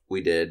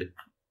we did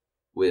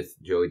with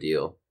Joey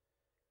Diehl,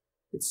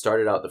 it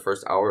started out, the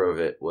first hour of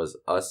it was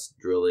us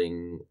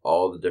drilling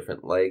all the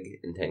different leg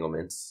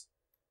entanglements,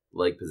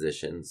 leg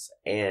positions,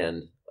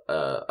 and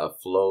a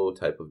flow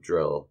type of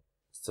drill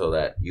so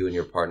that you and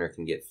your partner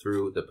can get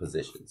through the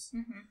positions.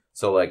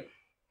 So, like,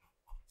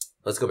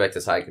 let's go back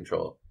to side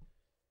control.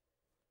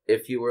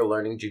 If you were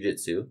learning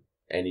jiu-jitsu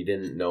and you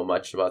didn't know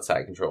much about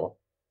side control,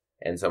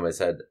 and somebody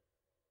said,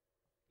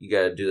 you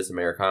got to do this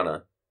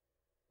Americana,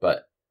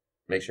 but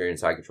make sure you're in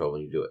side control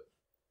when you do it.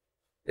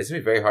 It's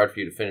going to be very hard for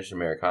you to finish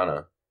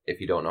Americana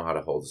if you don't know how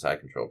to hold the side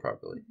control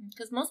properly.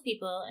 Because most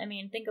people, I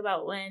mean, think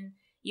about when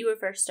you were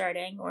first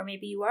starting, or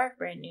maybe you are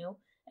brand new,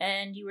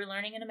 and you were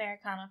learning an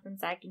Americana from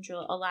side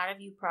control. A lot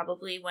of you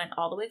probably went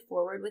all the way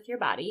forward with your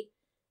body,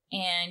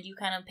 and you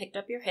kind of picked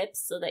up your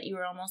hips so that you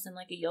were almost in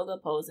like a yoga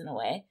pose in a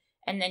way.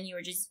 And then you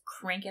were just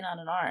cranking on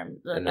an arm.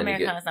 The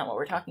Americana is not what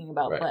we're talking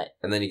about, but...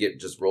 And then you get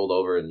just rolled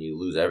over and you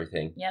lose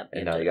everything. Yep.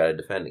 And now you got to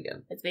defend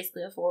again. It's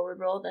basically a forward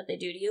roll that they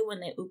do to you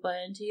when they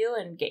oopa into you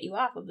and get you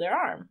off of their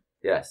arm.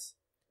 Yes.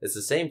 It's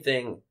the same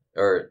thing,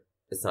 or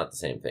it's not the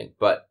same thing,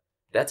 but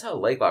that's how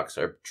leg locks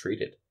are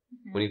treated.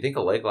 When you think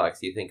of leg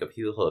locks, you think of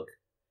heel hook,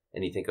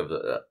 and you think of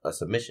a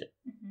submission.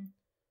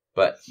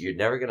 But you're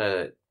never going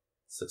to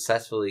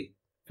successfully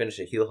finish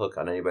a heel hook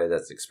on anybody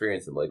that's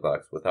experienced in leg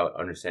locks without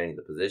understanding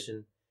the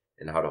position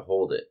and how to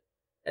hold it,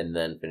 and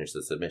then finish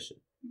the submission.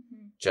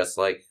 Just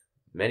like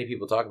many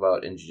people talk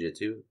about in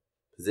jiu-jitsu,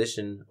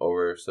 position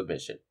over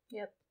submission.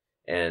 Yep.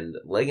 And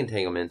leg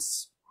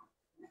entanglements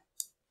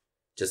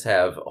just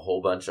have a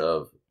whole bunch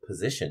of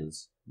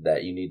positions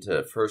that you need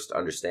to first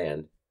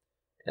understand.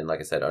 And like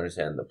I said,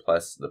 understand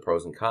the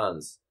pros and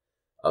cons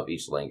of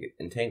each leg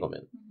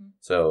entanglement.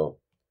 So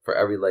for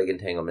every leg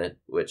entanglement,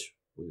 which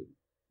we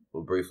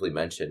will briefly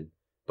mention,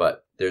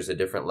 but there's a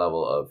different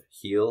level of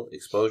heel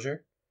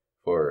exposure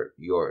for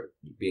your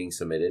being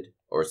submitted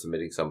or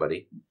submitting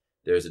somebody.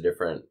 There's a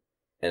different,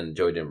 and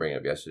Joey didn't bring it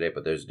up yesterday,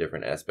 but there's a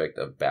different aspect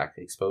of back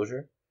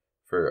exposure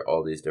for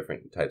all these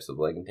different types of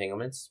leg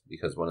entanglements,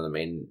 because one of the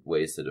main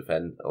ways to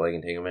defend a leg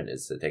entanglement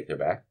is to take their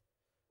back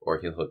or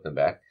heel hook them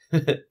back.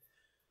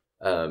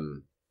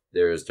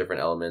 There's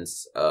different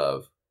elements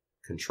of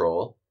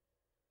control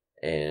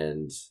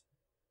and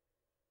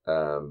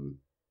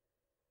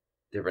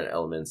different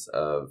elements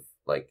of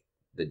like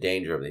the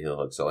danger of the heel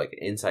hook. So like an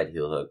inside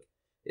heel hook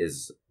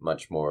is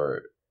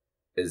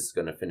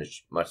going to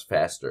finish much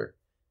faster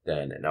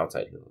than an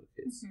outside heel hook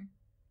is.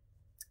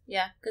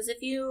 Yeah, because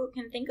if you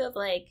can think of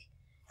like,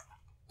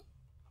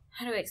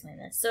 how do I explain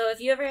this? So if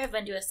you ever have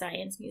been to a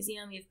science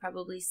museum, you've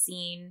probably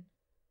seen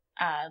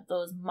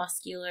those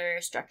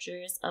muscular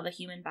structures of a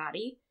human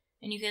body.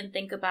 And you can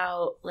think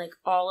about like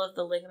all of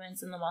the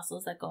ligaments and the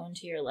muscles that go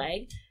into your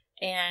leg.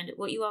 And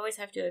what you always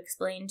have to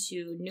explain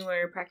to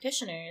newer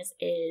practitioners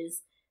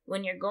is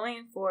when you're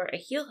going for a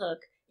heel hook,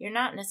 you're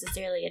not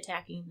necessarily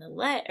attacking the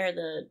leg or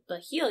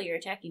the heel, you're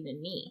attacking the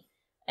knee.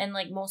 And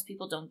like most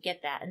people don't get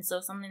that. And so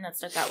something that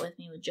stuck out with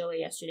me with Joey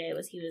yesterday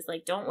was he was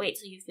like, don't wait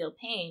till you feel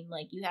pain.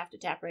 Like you have to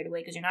tap right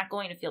away because you're not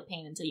going to feel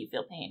pain until you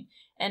feel pain.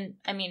 And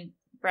I mean,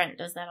 Brent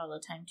does that all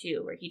the time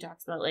too, where he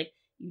talks about like,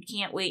 you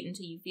can't wait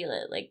until you feel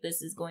it. Like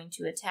this is going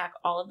to attack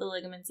all of the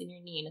ligaments in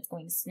your knee and it's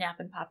going to snap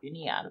and pop your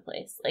knee out of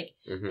place. Like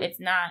it's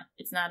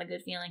not a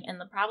good feeling.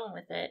 And the problem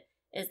with it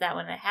is that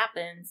when it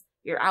happens,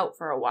 you're out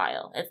for a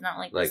while. It's not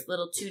like this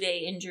little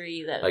 2-day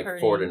injury that like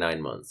 4 to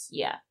 9 months.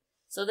 Yeah.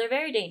 So they're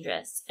very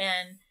dangerous.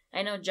 And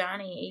I know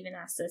Johnny even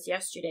asked us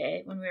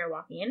yesterday when we were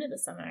walking into the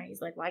seminar,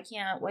 he's like, why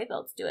can't white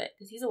belts do it?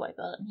 Because he's a white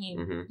belt and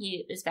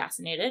he is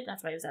fascinated.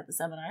 That's why he was at the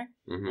seminar.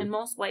 And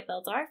most white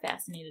belts are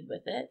fascinated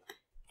with it.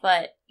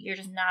 But you're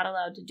just not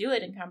allowed to do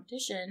it in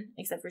competition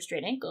except for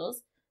straight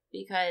ankles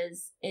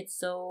because it's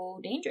so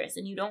dangerous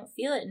and you don't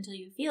feel it until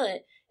you feel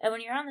it. And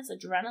when you're on this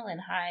adrenaline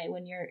high,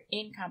 when you're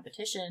in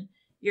competition,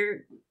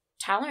 your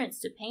tolerance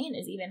to pain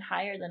is even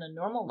higher than a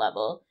normal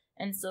level.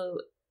 And so,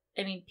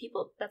 I mean,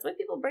 that's why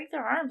people break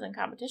their arms in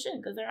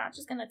competition because they're not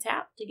just going to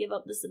tap to give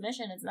up the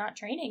submission. It's not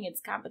training,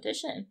 it's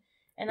competition.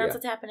 And that's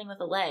what's happening with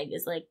a leg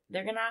is like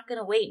they're not going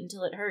to wait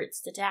until it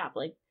hurts to tap,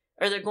 like,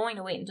 or they're going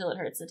to wait until it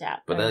hurts to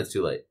tap. But then it's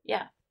too late.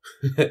 Yeah.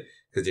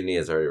 Because your knee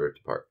is already ripped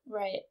apart.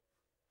 Right.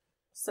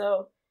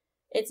 So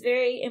it's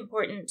very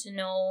important to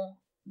know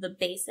the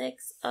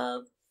basics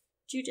of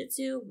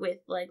jiu-jitsu with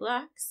leg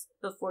locks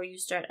before you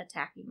start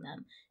attacking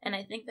them. And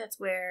I think that's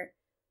where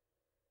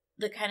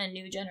the kind of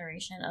new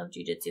generation of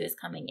jiu-jitsu is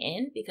coming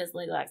in because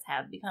leg locks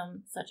have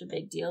become such a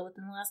big deal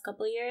within the last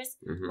couple of years,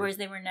 whereas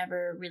they were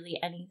never really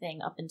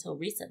anything up until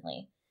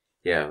recently.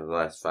 Yeah, the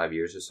last 5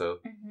 years or so.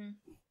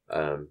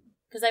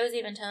 Because I was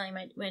even telling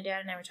my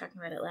dad and I were talking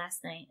about it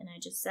last night, and I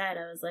just said,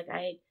 I was like,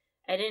 I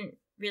didn't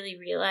really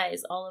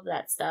realize all of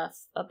that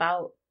stuff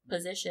about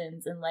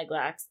positions and leg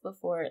locks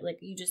before. Like,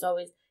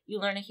 you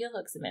learn a heel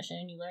hook submission,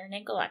 and you learn an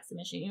ankle lock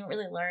submission. You don't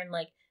really learn,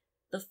 like,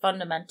 the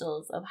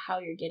fundamentals of how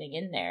you're getting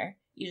in there.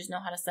 You just know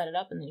how to set it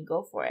up, and then you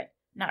go for it,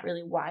 not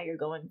really why you're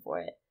going for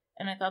it.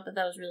 And I thought that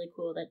was really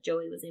cool that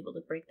Joey was able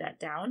to break that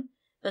down.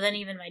 But then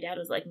even my dad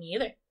was like, me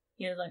either.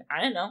 He was like,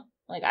 I didn't know.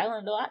 Like, I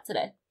learned a lot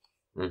today.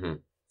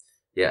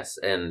 Yes,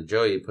 and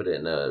Joey put it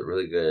in a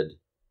really good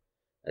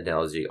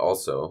analogy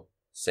also,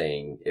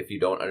 saying if you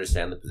don't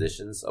understand the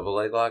positions of a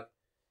leg lock,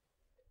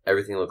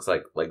 everything looks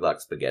like leg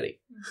lock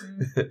spaghetti.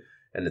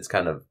 And it's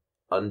kind of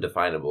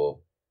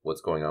undefinable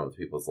what's going on with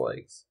people's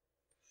legs.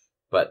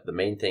 But the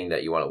main thing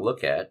that you want to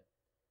look at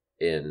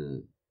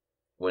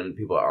when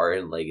people are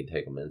in leg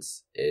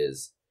entanglements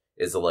is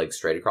the leg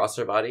straight across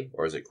their body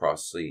or is it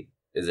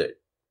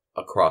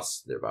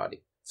across their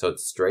body? So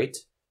it's straight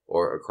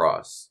or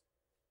across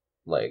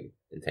leg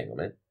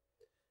entanglement.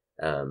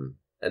 And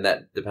and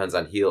that depends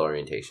on heel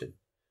orientation.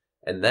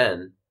 And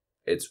then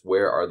it's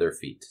where are their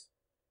feet?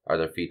 Are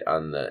their feet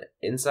on the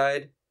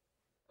inside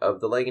of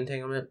the leg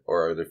entanglement,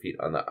 or are their feet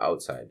on the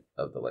outside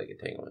of the leg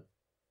entanglement?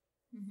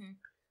 Mm-hmm.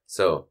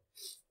 So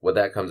what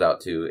that comes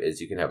out to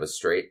is you can have a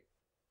straight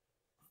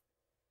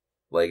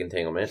leg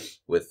entanglement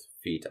with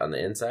feet on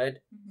the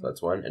inside, so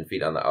that's 1, and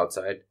feet on the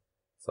outside,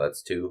 so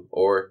that's 2,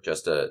 or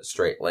just a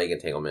straight leg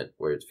entanglement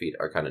where its feet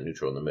are kind of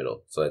neutral in the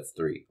middle, so that's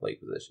 3 leg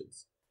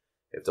positions.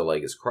 If the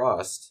leg is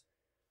crossed,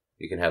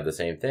 you can have the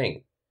same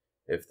thing.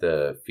 If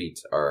the feet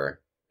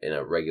are in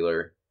a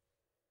regular,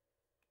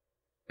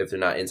 if they're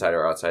not inside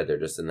or outside, they're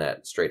just in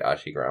that straight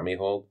ashigarami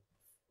hold,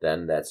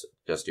 then that's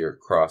just your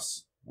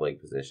cross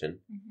leg position.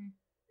 Mm-hmm.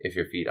 If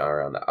your feet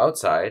are on the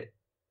outside,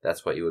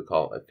 that's what you would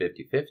call a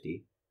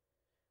 50-50.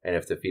 And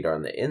if the feet are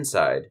on the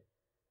inside,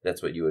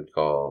 that's what you would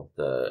call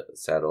the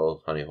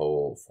saddle honey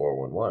hole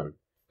 411.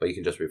 But you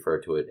can just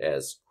refer to it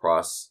as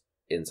cross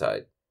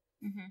inside.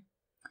 Mm-hmm.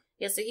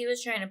 Yeah, so he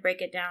was trying to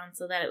break it down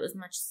so that it was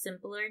much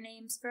simpler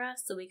names for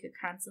us, so we could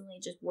constantly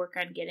just work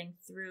on getting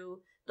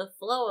through the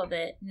flow of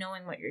it,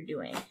 knowing what you're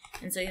doing.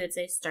 And so he would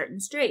say starting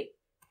straight,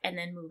 and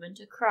then move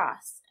into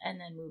cross, and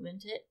then move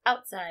into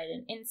outside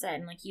and inside.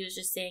 And like he was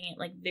just saying it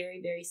like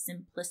very, very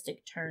simplistic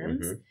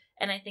terms. Mm-hmm.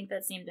 And I think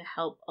that seemed to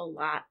help a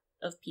lot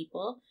of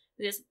people,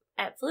 because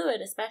at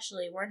Fluid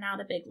especially, we're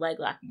not a big leg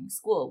locking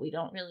school. We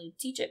don't really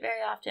teach it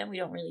very often. We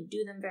don't really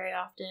do them very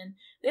often.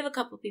 We have a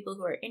couple people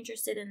who are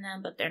interested in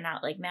them, but they're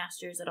not like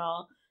masters at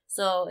all.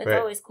 So it's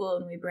always cool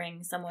when we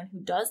bring someone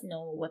who does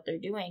know what they're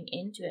doing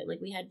into it. Like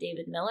we had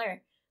David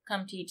Miller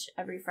come teach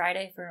every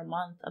Friday for a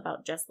month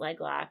about just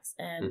leg locks,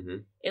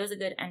 and it was a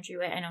good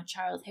entryway. I know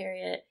Charles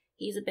Harriet,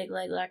 he's a big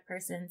leg lock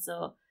person,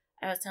 so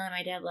I was telling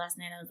my dad last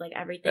night, I was like,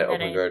 everything at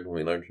Open Guard when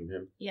we learned from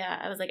him. Yeah,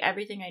 I was like,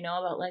 everything I know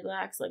about leg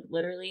locks, like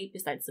literally,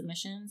 besides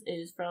submissions,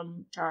 is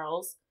from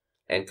Charles.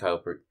 And Kyle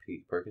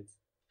Perkins.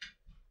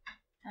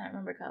 I don't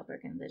remember Kyle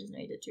Perkins. I just know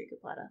he did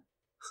Tricoplata.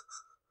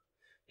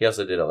 He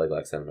also did a leg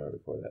lock seminar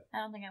before that. I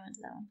don't think I went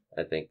to that one.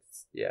 I think,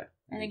 yeah.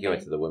 I think you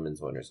went to the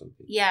women's one or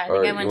something. Yeah,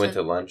 I think I went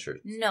to lunch or...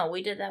 No,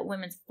 we did that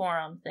women's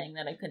forum thing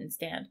that I couldn't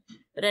stand.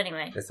 But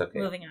anyway, it's okay.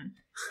 Moving on.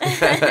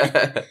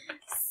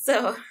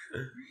 So,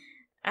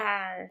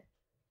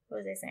 what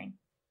was I saying?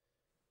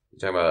 You're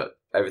talking about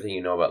everything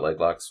you know about leg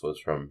locks was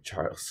from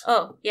Charles.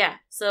 Oh, yeah.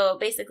 So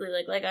basically,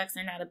 like, leg locks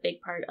are not a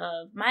big part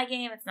of my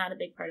game. It's not a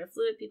big part of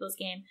Fluid People's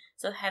game.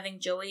 So having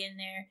Joey in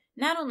there,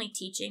 not only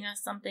teaching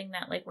us something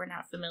that, like, we're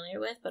not familiar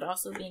with, but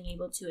also being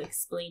able to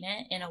explain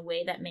it in a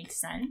way that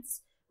makes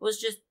sense was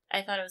just,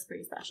 I thought it was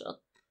pretty special.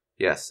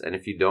 Yes, and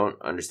if you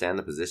don't understand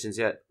the positions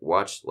yet,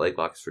 watch Leg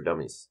Locks for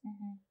Dummies.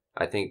 Mm-hmm.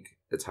 I think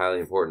it's highly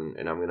important,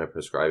 and I'm going to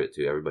prescribe it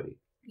to everybody.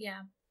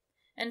 Yeah.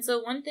 And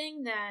so one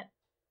thing that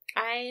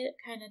I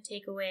kind of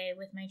take away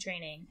with my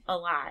training a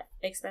lot,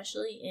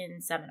 especially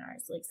in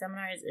seminars. Like,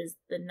 seminars is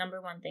the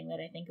number one thing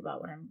that I think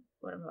about when I'm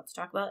about to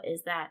talk about,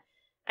 is that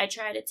I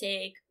try to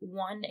take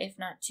 1, if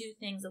not 2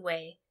 things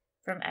away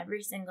from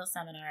every single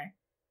seminar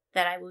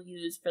that I will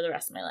use for the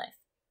rest of my life.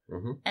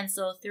 Mm-hmm. And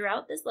so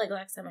throughout this leg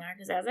lock seminar,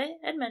 because as I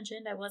had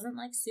mentioned, I wasn't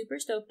like super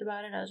stoked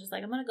about it. I was just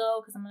like, I'm going to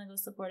go because I'm going to go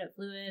support at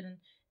Fluid and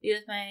be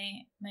with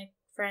my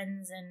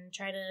friends and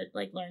try to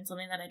like learn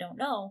something that I don't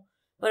know.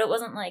 But it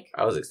wasn't like...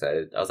 I was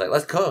excited. I was like,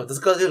 let's go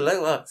do the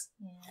leg locks.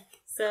 Yeah.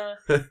 So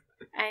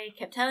I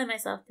kept telling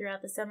myself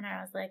throughout the seminar,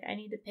 I was like, I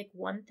need to pick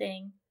one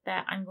thing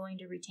that I'm going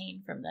to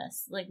retain from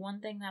this. Like, one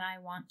thing that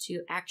I want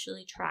to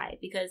actually try.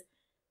 Because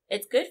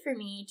it's good for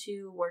me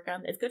to work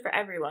on... It's good for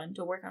everyone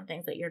to work on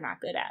things that you're not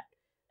good at.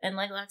 And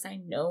leg locks, I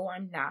know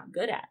I'm not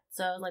good at.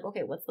 So I was like,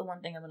 okay, what's the one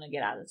thing I'm going to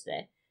get out of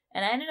today?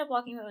 And I ended up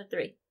walking away with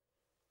 3.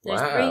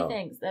 There's 3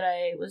 things that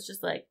I was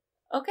just like,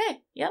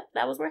 okay, yep,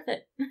 that was worth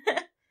it.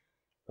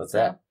 What's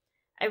that?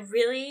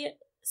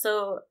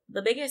 So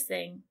the biggest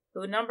thing,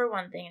 the number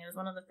one thing, and it was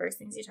one of the first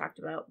things you talked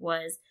about,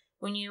 was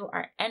when you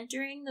are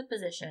entering the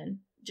position,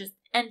 just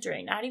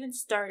entering, not even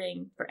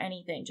starting for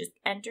anything, just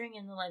entering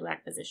in the leg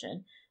lock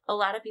position. A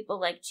lot of people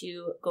like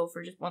to go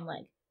for just one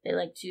leg. They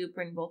like to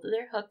bring both of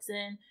their hooks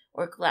in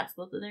or collapse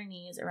both of their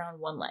knees around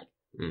one leg.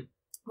 Mm.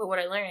 But what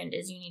I learned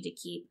is you need to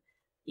keep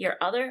your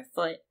other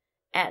foot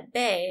at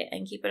bay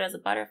and keep it as a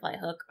butterfly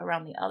hook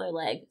around the other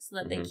leg so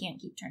that they can't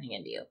keep turning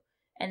into you.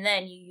 And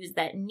then you use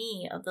that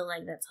knee of the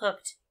leg that's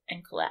hooked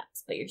and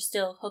collapse, but you're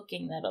still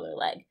hooking that other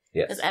leg.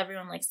 Yes. Because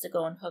everyone likes to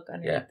go and hook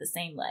underneath the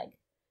same leg.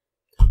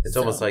 It's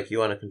almost like you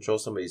want to control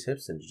somebody's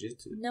hips in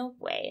jiu-jitsu. No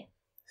way.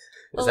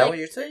 Is that what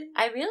you're saying?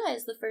 I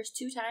realized the first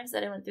 2 times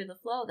that I went through the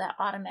flow that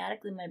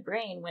automatically my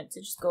brain went to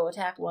just go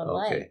attack one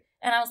leg.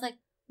 And I was like,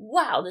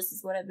 wow, this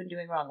is what I've been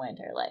doing wrong my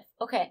entire life.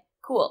 Okay,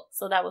 cool.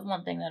 So that was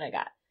one thing that I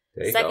got.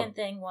 Second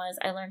thing was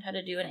I learned how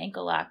to do an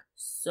ankle lock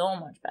so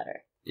much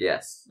better.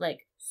 Yes.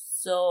 Like,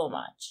 so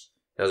much.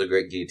 That was a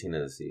great guillotine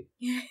of the sea.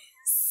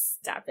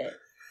 Stop it.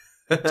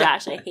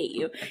 Josh, I hate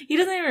you. He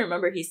doesn't even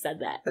remember he said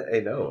that. I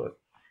know.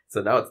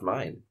 So now it's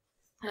mine.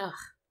 Ugh.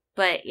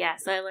 But yeah,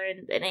 so I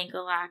learned an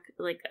ankle lock,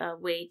 like a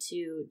way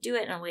to do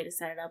it and a way to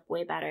set it up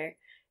way better.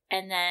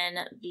 And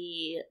then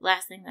the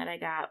last thing that I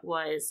got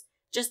was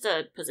just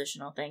a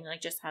positional thing,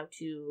 like just how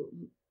to.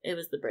 It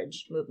was the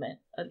bridge movement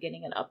of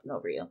getting it up and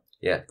over you.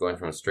 Yeah, going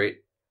from a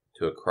straight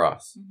to a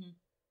cross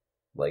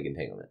leg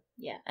entanglement.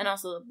 Yeah, and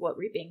also what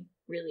reaping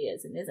really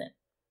is and isn't.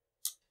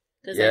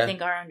 Because I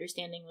think our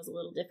understanding was a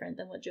little different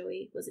than what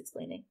Joey was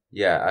explaining.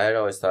 Yeah, I had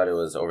always thought it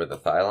was over the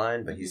thigh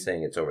line, but he's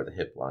saying it's over the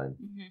hip line.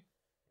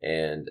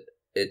 And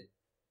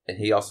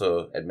he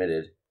also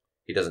admitted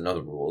he doesn't know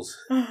the rules.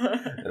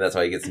 And that's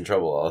why he gets in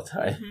trouble all the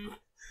time.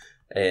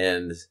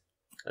 And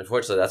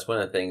unfortunately, that's one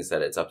of the things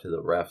that it's up to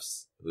the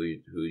refs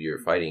who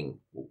you're fighting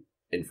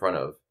in front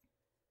of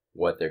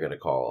what they're going to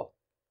call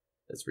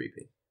as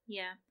reaping.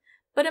 Yeah.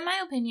 But in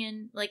my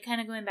opinion, like kind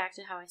of going back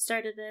to how I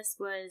started this,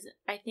 was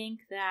I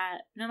think that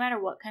no matter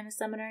what kind of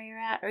seminar you're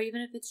at, or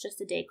even if it's just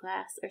a day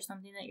class or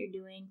something that you're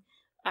doing,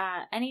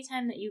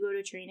 anytime that you go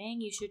to training,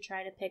 you should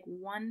try to pick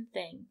one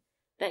thing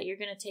that you're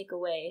going to take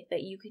away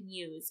that you can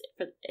use,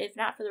 for, if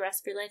not for the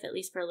rest of your life, at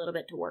least for a little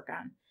bit to work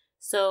on.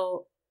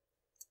 So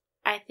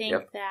I think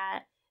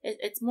that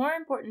it's more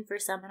important for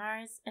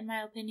seminars, in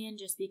my opinion,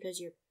 just because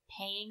you're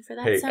paying for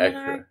that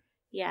seminar. Extra.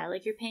 Yeah,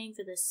 like you're paying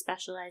for this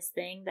specialized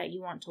thing that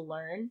you want to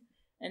learn.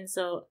 And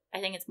so I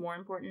think it's more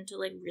important to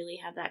like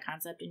really have that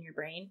concept in your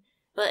brain.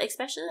 But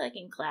especially like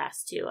in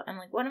class too. I'm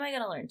like, what am I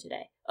going to learn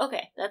today?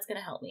 Okay, that's going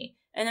to help me.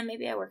 And then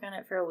maybe I work on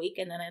it for a week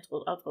and then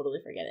I'll totally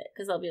forget it.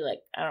 Because I'll be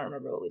like, I don't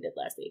remember what we did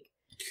last week.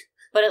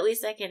 But at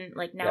least I can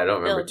like now. Yeah, I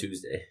don't remember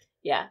Tuesday.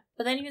 Yeah.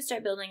 But then you can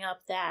start building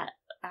up that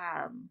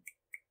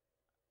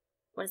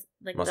was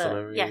like muscle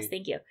memory? Yes,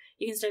 thank you.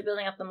 You can start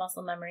building up the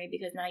muscle memory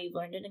because now you've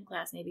learned it in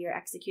class. Maybe you're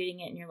executing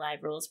it in your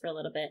live roles for a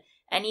little bit.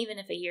 And even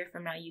if a year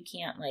from now you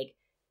can't like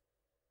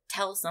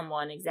tell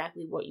someone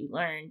exactly what you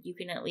learned, you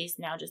can at least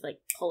now just like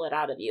pull it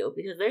out of you,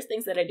 because there's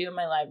things that I do in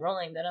my live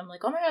rolling that I'm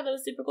like, oh my god, that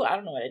was super cool. I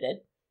don't know what I did.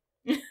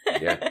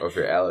 Yeah, or if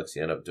you're Alex,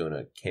 you end up doing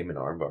a Cayman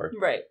armbar.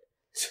 Right.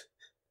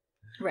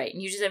 Right,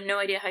 and you just have no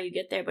idea how you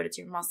get there, but it's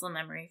your muscle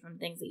memory from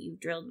things that you've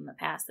drilled in the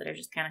past that are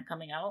just kind of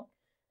coming out.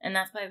 And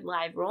that's why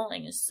live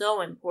rolling is so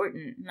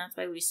important, and that's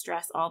why we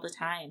stress all the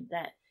time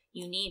that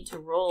you need to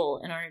roll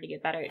in order to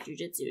get better at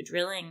jiu-jitsu.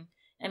 Drilling,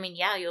 I mean,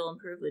 yeah, you'll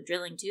improve with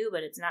drilling too,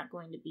 but it's not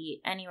going to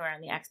be anywhere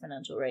on the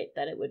exponential rate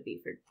that it would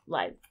be for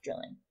live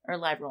drilling or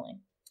live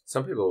rolling.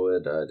 Some people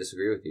would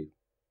disagree with you.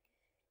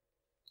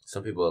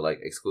 Some people like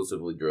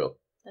exclusively drill.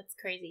 That's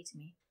crazy to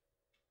me.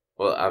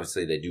 Well,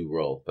 obviously they do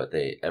roll, but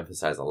they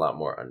emphasize a lot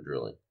more on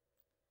drilling.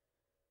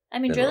 I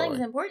mean, drilling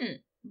is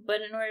important,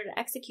 but in order to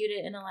execute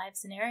it in a live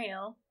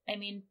scenario, I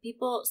mean,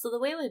 so the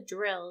way with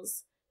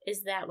drills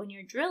is that when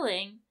you're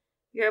drilling,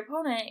 your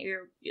opponent,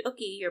 your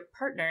uki, your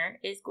partner,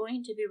 is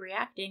going to be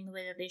reacting the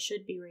way that they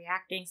should be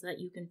reacting so that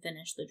you can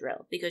finish the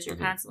drill, because you're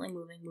constantly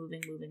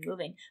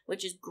moving,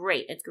 which is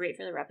great. It's great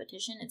for the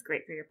repetition. It's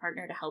great for your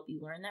partner to help you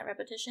learn that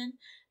repetition.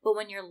 But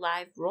when you're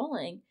live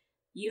rolling,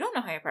 you don't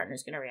know how your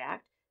partner's going to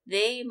react.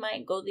 They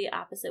might go the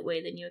opposite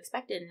way than you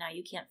expected, and now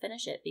you can't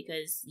finish it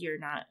because you're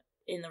not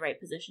in the right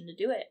position to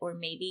do it. Or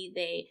maybe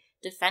they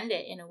defend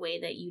it in a way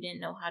that you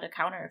didn't know how to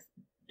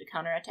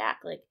counterattack.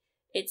 Like,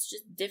 it's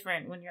just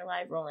different when you're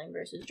live rolling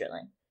versus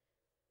drilling.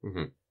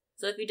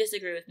 So if you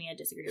disagree with me, I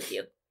disagree with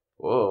you.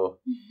 Whoa.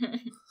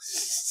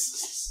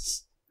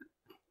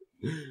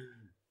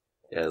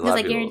 Yeah, because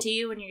I guarantee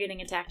you, when you're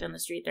getting attacked on the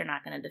street, they're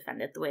not going to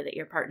defend it the way that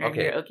your partner and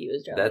your uki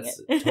was drilling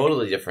it. That's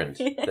totally different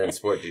than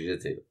sport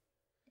jiu-jitsu.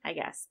 I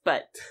guess,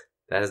 but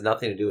that has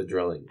nothing to do with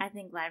drilling. I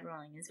think live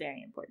rolling is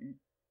very important.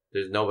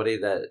 There's nobody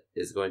that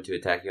is going to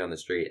attack you on the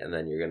street and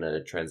then you're going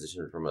to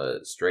transition from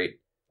a straight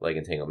leg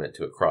entanglement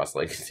to a cross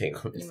leg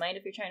entanglement. You might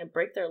if you're trying to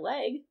break their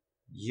leg.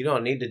 You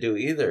don't need to do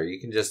either.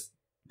 You can just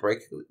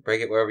break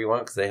it wherever you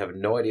want because they have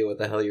no idea what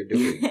the hell you're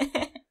doing.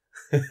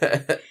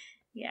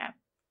 Yeah.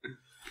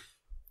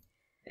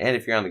 And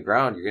if you're on the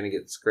ground, you're going to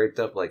get scraped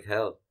up like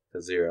hell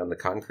because you're on the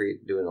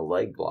concrete doing a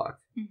leg block.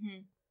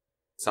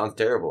 Sounds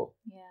terrible.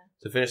 Yeah.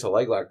 To finish a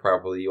leg lock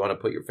properly, you want to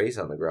put your face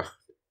on the ground.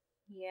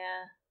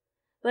 Yeah.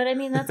 But, I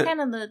mean, that's kind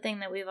of the thing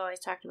that we've always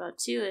talked about,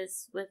 too,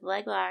 is with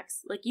leg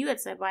locks, like you had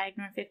said, why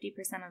ignore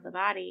 50% of the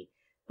body?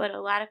 But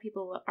a lot of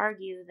people will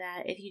argue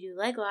that if you do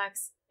leg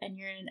locks and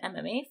you're in an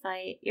MMA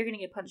fight, you're going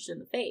to get punched in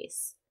the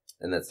face.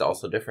 And that's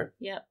also different.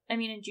 Yep. I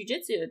mean, in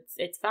jiu-jitsu,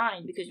 it's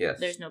fine because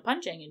there's no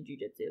punching in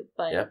jiu-jitsu.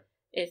 But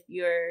if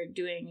you're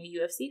doing a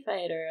UFC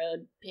fight or a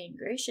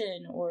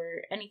pankration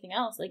or anything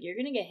else, like, you're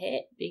going to get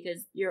hit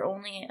because you're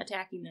only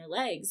attacking their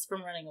legs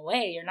from running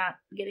away. You're not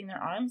getting their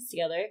arms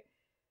together.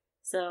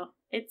 So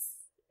it's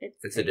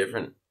a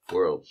different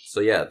world.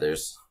 So yeah,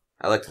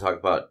 I like to talk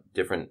about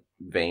different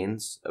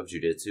veins of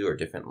jiu-jitsu or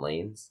different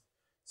lanes.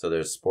 So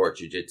there's sport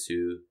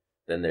jiu-jitsu,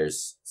 then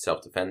there's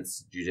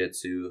self-defense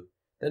jiu-jitsu,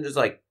 then there's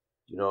like,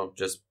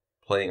 just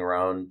playing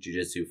around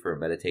jiu-jitsu for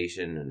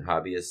meditation and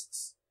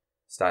hobbyists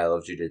style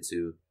of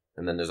jiu-jitsu,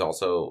 and then there's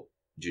also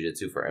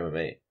jiu-jitsu for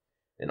MMA.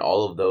 And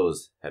all of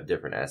those have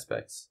different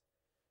aspects.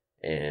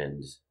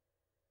 And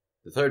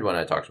the third one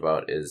I talked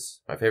about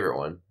is my favorite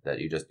one, that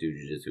you just do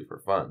jiu-jitsu for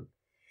fun.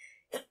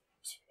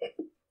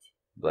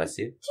 Bless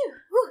you.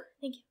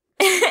 Thank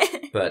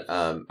you. But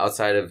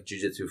outside of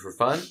jiu-jitsu for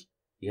fun,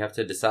 you have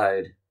to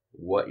decide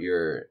what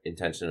your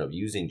intention of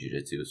using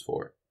jiu-jitsu is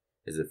for.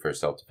 Is it for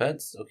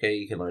self-defense? Okay,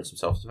 you can learn some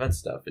self-defense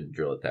stuff and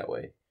drill it that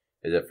way.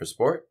 Is it for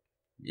sport?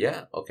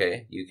 Yeah,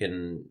 okay. You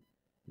can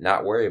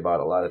not worry about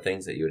a lot of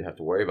things that you would have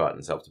to worry about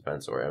in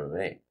self-defense or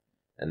MMA.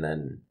 And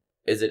then,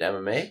 is it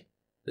MMA?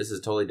 This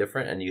is totally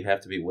different, and you have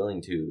to be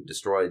willing to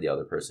destroy the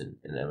other person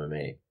in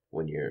MMA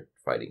when you're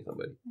fighting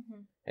somebody.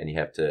 Mm-hmm. And you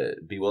have to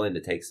be willing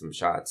to take some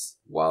shots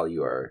while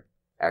you are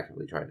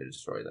actively trying to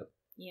destroy them.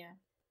 Yeah.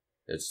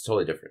 It's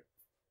totally different.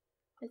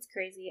 It's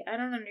crazy. I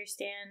don't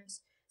understand.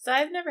 So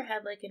I've never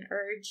had like an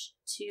urge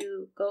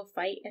to go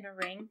fight in a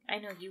ring. I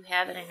know you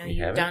have, and I know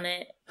you've done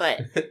it,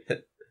 but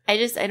I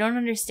don't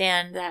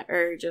understand that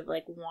urge of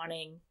like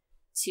wanting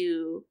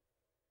to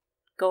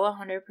go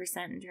 100%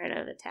 and try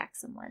to attack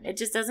someone. It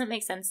just doesn't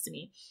make sense to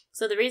me.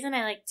 So the reason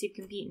I like to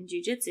compete in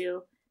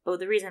jiu-jitsu, but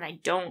the reason I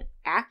don't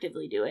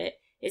actively do it,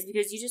 is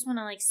because you just want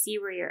to like see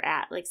where you're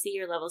at, like see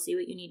your level, see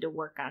what you need to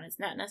work on. It's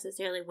not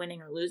necessarily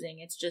winning or losing.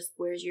 It's just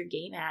where's your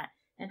game at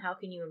and how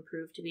can you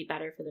improve to be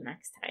better for the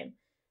next time.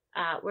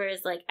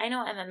 Whereas like I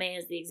know MMA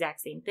is the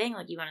exact same thing.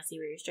 Like you want to see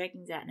where your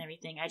striking's at and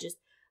everything.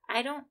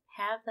 I don't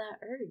have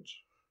that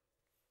urge.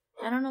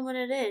 I don't know what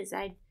it is.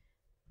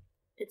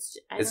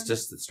 It's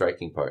just the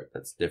striking part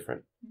that's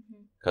different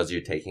because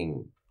you're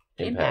taking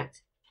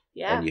impact.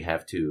 Yeah. And you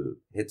have to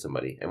hit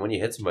somebody. And when you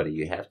hit somebody,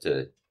 you have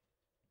to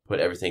put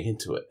everything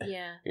into it.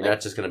 Yeah. You're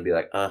not just going to be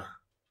like,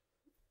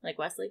 like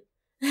Wesley?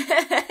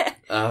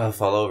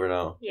 Fall over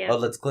now. Yeah. Oh,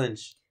 let's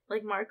clinch.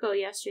 Like Marco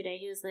yesterday,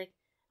 he was like,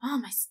 oh,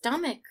 my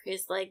stomach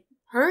is like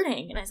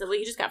hurting. And I said, well,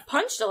 you just got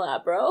punched a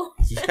lot, bro.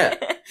 Yeah.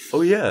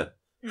 Oh, yeah.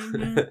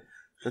 Mm-hmm.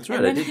 That's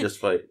right. I did just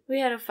fight. We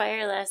had a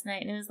fire last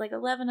night, and it was like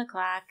 11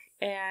 o'clock,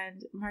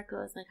 and Marco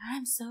was like,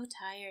 I'm so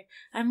tired.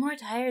 I'm more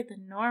tired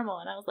than normal.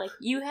 And I was like,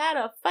 you had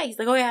a fight. He's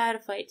like, oh, yeah, I had a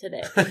fight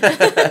today.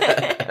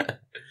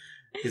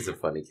 He's a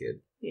funny kid.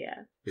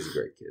 Yeah. He's a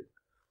great kid.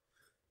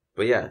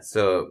 But yeah,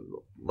 so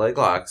leg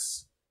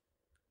locks,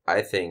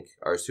 I think,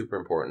 are super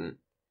important.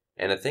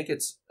 And I think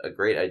it's a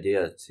great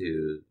idea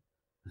to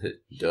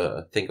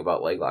think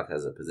about leg lock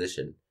as a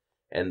position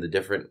and the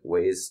different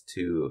ways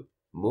to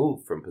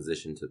move from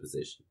position to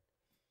position.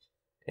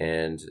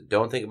 And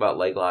don't think about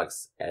leg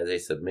locks as a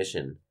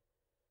submission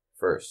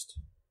first.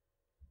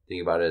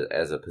 Think about it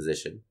as a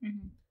position.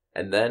 Mm-hmm.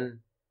 And then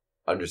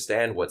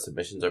understand what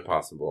submissions are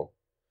possible.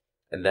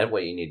 And then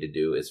what you need to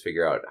do is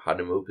figure out how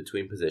to move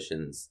between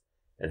positions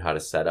and how to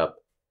set up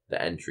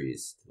the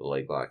entries to the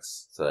leg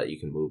locks so that you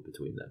can move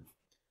between them.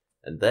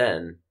 And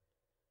then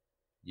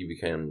you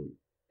become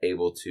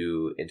able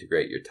to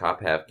integrate your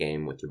top half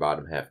game with your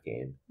bottom half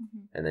game.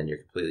 Mm-hmm. And then you're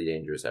completely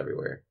dangerous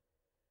everywhere.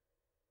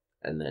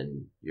 And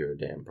then you're a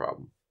damn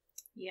problem.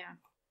 Yeah.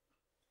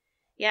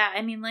 Yeah,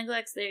 I mean, leg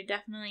locks, they're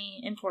definitely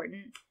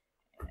important.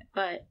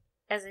 But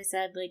as I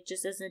said, like,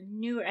 just as a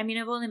new... I mean,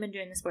 I've only been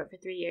doing the sport for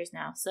 3 years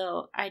now.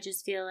 So I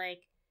just feel like,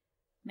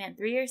 man,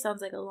 3 years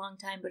sounds like a long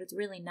time, but it's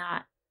really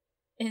not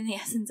in the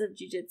essence of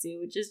jiu-jitsu,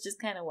 which is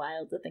just kind of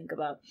wild to think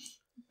about.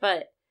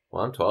 But...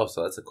 Well, I'm 12,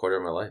 so that's a quarter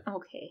of my life.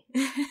 Okay.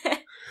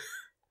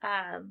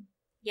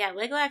 Yeah,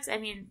 leg locks, I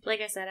mean,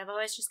 like I said, I've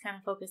always just kind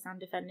of focused on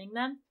defending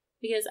them.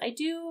 Because I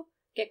do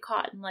get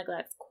caught in leg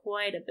locks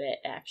quite a bit,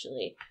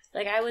 actually.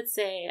 Like, I would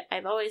say,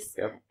 I've always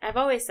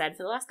said,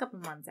 for the last couple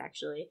months,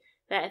 actually,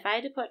 that if I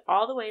had to put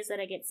all the ways that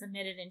I get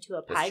submitted into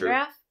a pie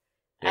graph,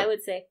 I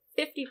would say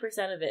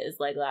 50% of it is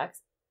leg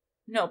locks.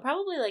 No,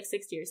 probably like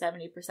 60 or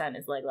 70%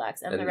 is leg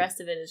locks, and the rest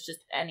of it is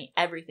just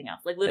everything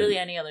else. Like, literally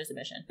any other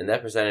submission. And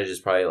that percentage is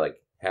probably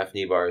like half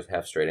knee bars,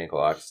 half straight ankle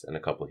locks, and a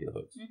couple heel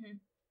hooks. Mm-hmm.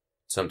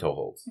 Some toe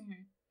holds.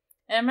 Mm-hmm.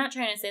 And I'm not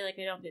trying to say, like,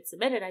 I don't get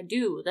submitted. I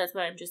do. That's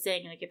what I'm just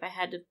saying. Like, if I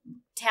had to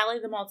tally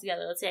them all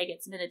together, let's say I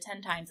get submitted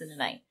 10 times in a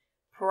night,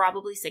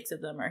 probably 6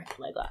 of them are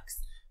leg locks.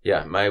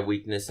 Yeah, my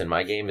weakness in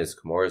my game is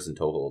Kimuras and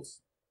toe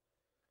holds.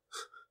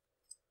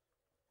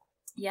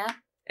 Yeah?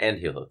 And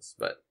heel hooks,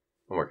 but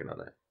I'm working on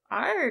that.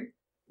 Our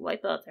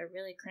white belts are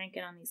really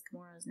cranking on these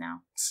Kimuras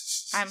now.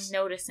 I'm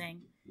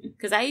noticing.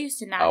 Because I used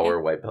to not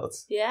white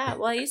belts. Yeah,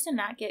 well, I used to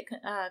not get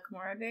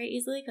Kimura very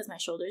easily because my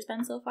shoulders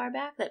bend so far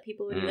back that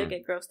people would either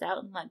get grossed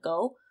out and let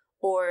go,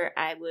 or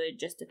I would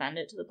just defend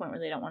it to the point where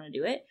they don't want to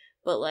do it.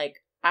 But, like,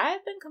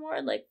 I've been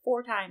Kimura'd like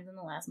 4 times in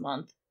the last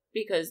month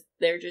because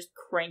they're just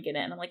cranking it.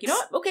 And I'm like, you know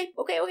what? Okay.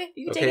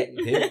 You can take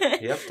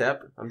it. Yep,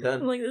 tap. I'm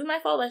done. I'm like, this is my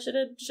fault. I should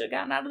have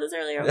gotten out of this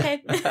earlier.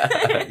 Okay.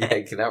 Yeah,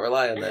 you cannot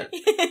rely on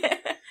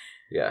that.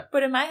 Yeah.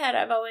 But in my head,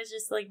 I've always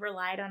just, like,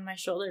 relied on my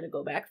shoulder to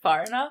go back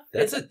far enough.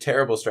 That's a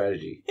terrible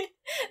strategy.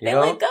 They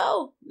let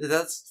go.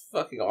 That's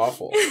fucking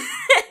awful.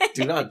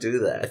 Do not do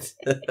that.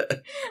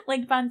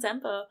 Like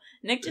Bontempo.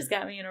 Nick just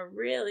got me in a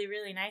really,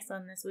 really nice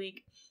one this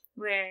week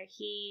where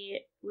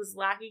he was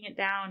locking it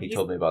down. He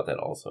told me about that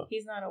also.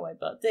 He's not a white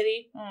belt. Did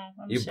he? Oh,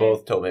 you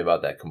both told me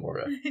about that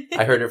Kimura.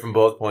 I heard it from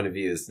both point of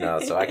views now,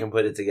 so I can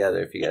put it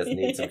together if you guys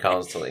need some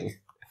counseling.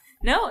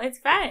 No, it's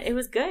fine. It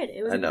was good.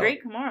 It was a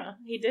great Kimura.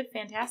 He did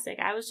fantastic.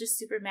 I was just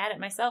super mad at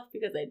myself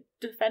because I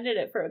defended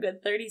it for a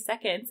good 30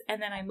 seconds,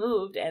 and then I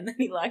moved, and then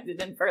he locked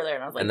it in further,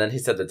 and I was like... And then he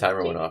said the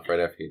timer went off right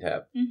after you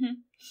tapped. Mm-hmm.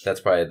 That's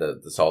probably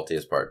the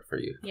saltiest part for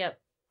you. Yep.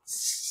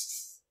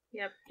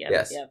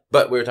 Yes.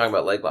 But we were talking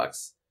about leg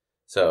locks.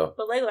 So...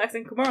 But leg locks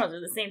and Kimuras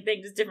are the same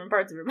thing, just different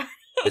parts of your body.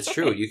 It's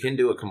true. You can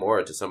do a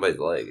Kimura to somebody's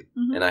leg,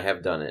 and I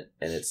have done it,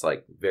 and it's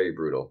like very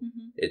brutal.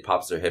 Mm-hmm. It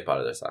pops their hip out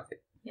of their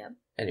socket. Yep.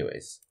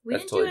 Anyways, we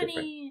didn't do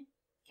any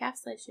calf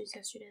slashers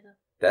yesterday, though.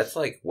 That's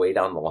like way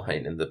down the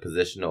line in the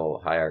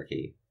positional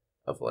hierarchy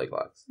of leg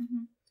locks.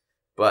 Mm-hmm.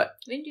 But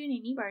we didn't do any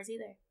knee bars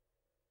either.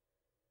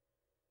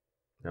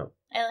 No.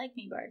 I like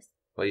knee bars.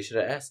 Well, you should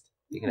have asked.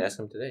 You can ask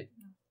them today.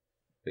 No.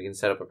 We can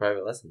set up a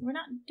private lesson. We're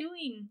not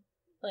doing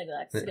leg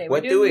locks today.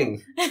 What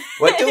doing?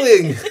 What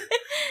doing?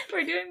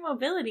 We're doing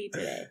mobility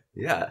today.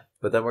 Yeah,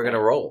 but then we're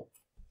gonna roll.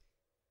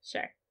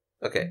 Sure.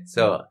 Okay,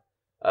 so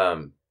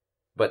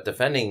but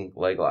defending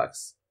leg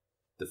locks,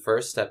 the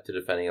first step to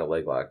defending a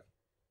leg lock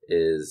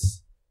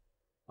is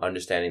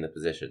understanding the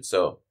position.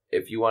 So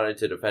if you wanted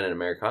to defend an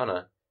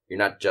Americana, you're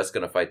not just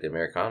going to fight the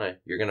Americana,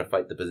 you're going to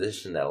fight the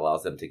position that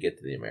allows them to get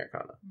to the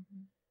Americana.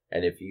 Mm-hmm.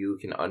 And if you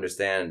can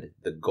understand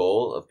the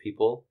goal of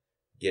people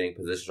getting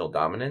positional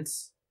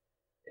dominance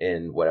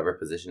in whatever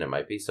position it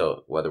might be,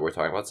 so whether we're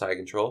talking about side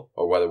control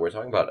or whether we're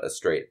talking about a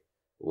straight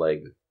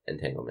leg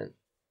entanglement,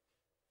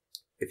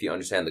 if you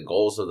understand the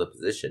goals of the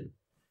position,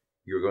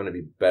 you're going to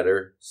be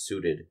better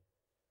suited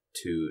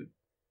to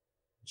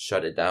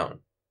shut it down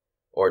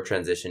or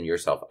transition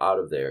yourself out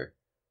of there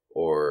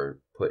or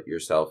put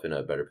yourself in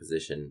a better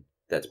position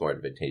that's more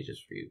advantageous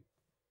for you.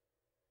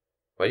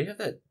 Why do you have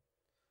that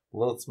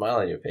little smile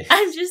on your face?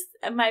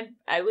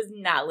 I was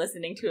not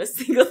listening to a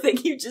single thing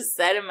you just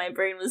said, and my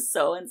brain was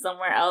so in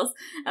somewhere else.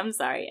 I'm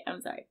sorry.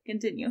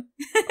 Continue.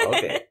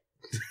 Okay.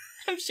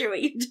 I'm sure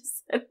what you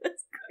just said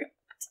was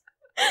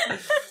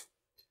great.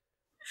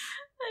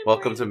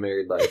 Welcome to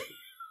married life.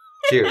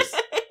 Cheers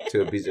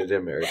to a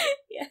BJJ marriage.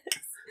 Yes.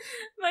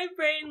 My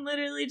brain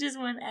literally just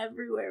went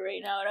everywhere right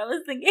now, and I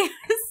was thinking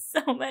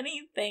of so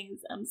many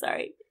things. I'm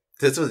sorry.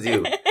 This was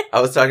you.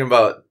 I was talking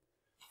about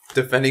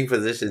defending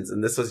positions,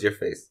 and this was your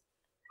face.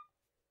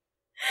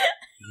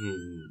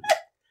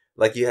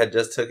 Like you had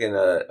just taken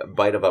a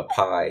bite of a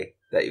pie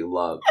that you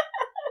love.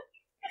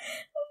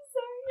 I'm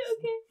sorry.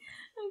 Okay.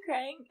 I'm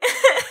crying.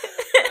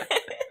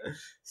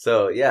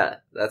 So, yeah,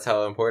 that's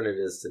how important it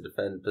is to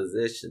defend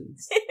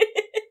positions.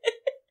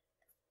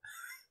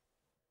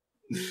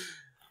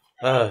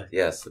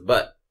 Yes,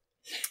 but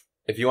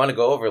if you want to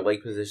go over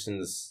leg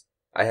positions,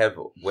 I have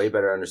way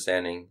better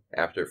understanding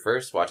after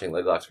first watching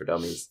Leg Locks for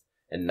Dummies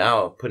and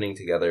now putting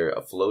together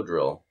a flow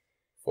drill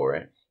for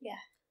it. Yeah.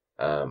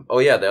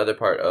 The other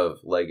part of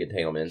leg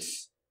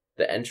entanglements,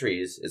 the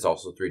entries is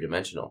also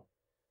 3-dimensional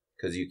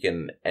because you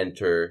can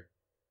enter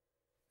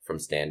from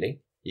standing,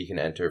 you can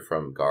enter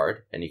from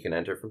guard, and you can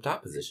enter from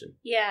top position.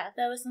 Yeah,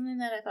 that was something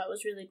that I thought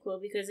was really cool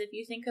because if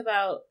you think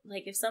about,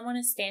 like, if someone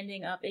is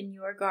standing up in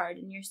your guard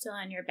and you're still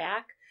on your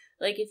back,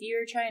 like, if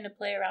you're trying to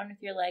play around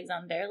with your legs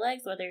on their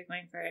legs, whether you're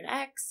going for an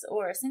X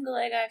or a single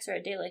leg X or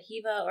a De La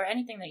Hiva or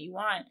anything that you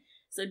want.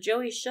 So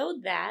Joey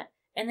showed that,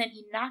 and then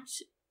he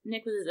knocked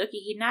Nick with his uke.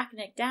 He knocked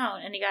Nick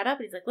down, and he got up,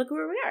 and he's like, look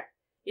where we are.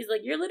 He's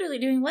like, you're literally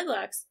doing leg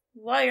locks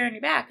while you're on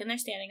your back, and they're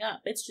standing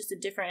up. It's just a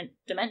different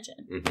dimension.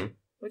 Mm-hmm.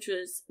 Which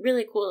was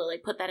really cool to,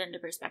 like, put that into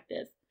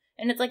perspective.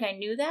 And it's like I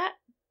knew that,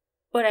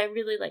 but I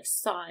really, like,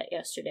 saw it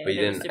yesterday. But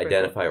you didn't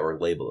identify or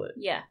label it.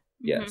 Yeah.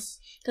 Yes.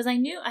 Because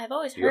I've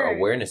always heard... Your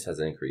awareness has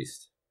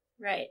increased.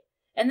 Right.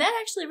 And that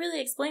actually really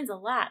explains a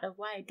lot of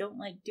why I don't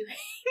like doing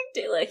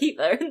De La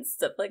Hiva and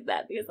stuff like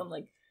that. Because I'm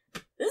like,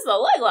 this is a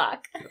leg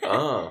lock.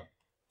 Oh,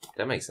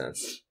 that makes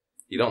sense.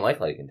 You don't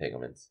like leg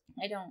entanglements.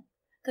 I don't.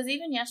 Because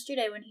even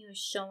yesterday when he was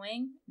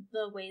showing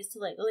the ways to,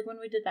 like when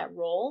we did that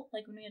roll,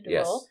 like when we had to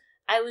roll...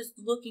 I was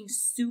looking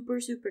super,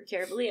 super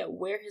carefully at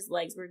where his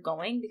legs were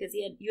going because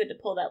you had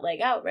to pull that leg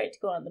out, right, to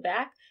go on the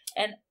back.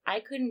 And I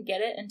couldn't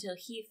get it until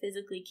he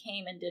physically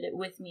came and did it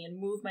with me and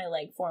moved my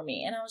leg for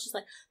me. And I was just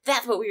like,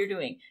 that's what we were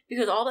doing.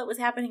 Because all that was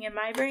happening in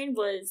my brain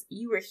was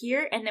you were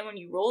here, and then when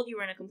you rolled, you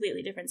were in a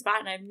completely different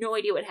spot, and I have no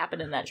idea what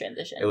happened in that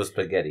transition. It was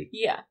spaghetti.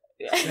 Yeah.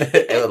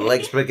 It was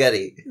like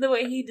spaghetti. The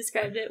way he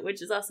described it,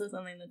 which is also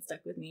something that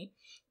stuck with me,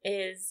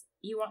 is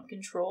you want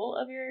control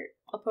of your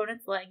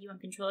opponent's leg, you want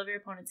control of your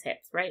opponent's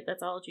hips, right?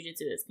 That's all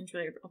jiu-jitsu is,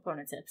 control your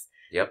opponent's hips.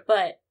 Yep.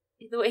 But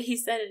the way he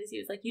said it is he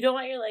was like, you don't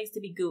want your legs to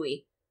be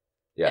gooey.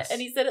 Yes.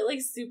 And he said it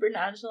like super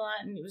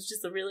nonchalant, and it was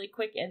just a really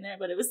quick in there,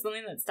 but it was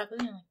something that stuck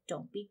with me. I'm like,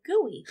 don't be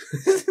gooey.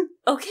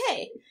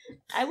 Okay,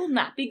 I will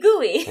not be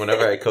gooey.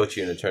 Whenever I coach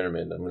you in a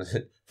tournament, I'm going to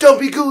say, don't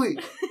be gooey!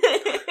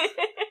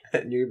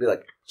 And you're going to be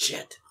like,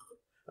 shit,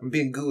 I'm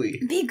being gooey.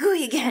 Be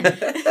gooey again.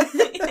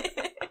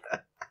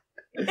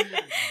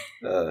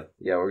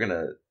 Yeah,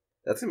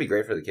 that's going to be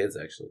great for the kids,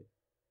 actually.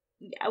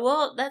 Yeah,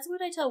 well, that's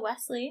what I tell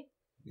Wesley.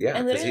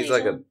 Yeah, because he's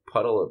like a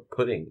puddle of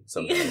pudding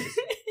sometimes.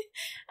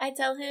 I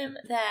tell him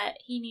that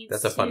he needs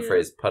That's a fun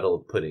phrase, puddle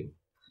of pudding.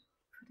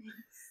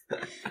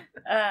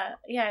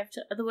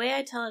 The way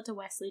I tell it to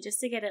Wesley, just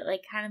to get it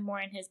like kind of more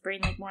in his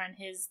brain, like more on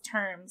his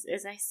terms,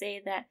 is I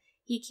say that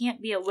he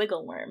can't be a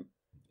wiggle worm.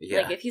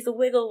 Yeah. Like if he's a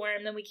wiggle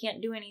worm, then we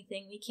can't do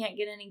anything. We can't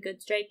get any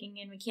good striking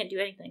in. We can't do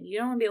anything. You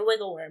don't want to be a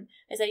wiggle worm.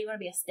 I said you want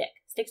to be a stick.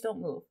 Sticks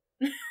don't move.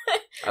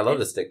 I love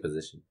the stick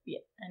position. Yeah,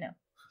 I know.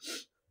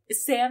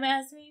 Sam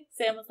asked me.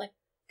 Sam was like,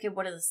 "Okay,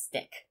 what is a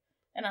stick?"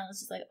 And I was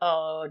just like,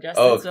 "Oh,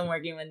 Justin's been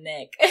working with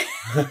Nick."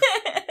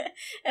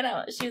 And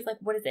she was like,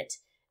 "What is it?"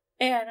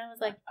 And I was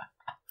like,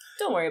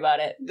 "Don't worry about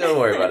it. Don't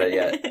worry about it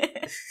yet.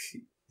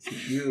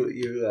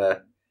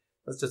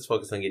 Let's just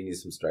focus on getting you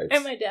some stripes."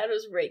 And my dad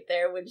was right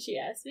there when she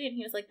asked me, and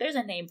he was like, "There's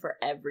a name for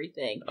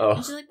everything." Oh.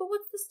 And she's like, "But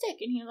what's the stick?"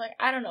 And he was like,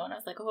 "I don't know." And I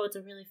was like, "Oh, it's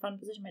a really fun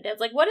position." My dad's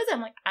like, "What is it?"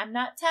 I'm like, "I'm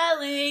not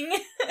telling."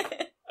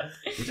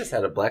 You just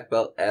had a black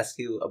belt ask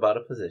you about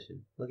a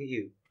position. Look at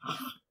you.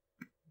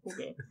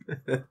 Okay.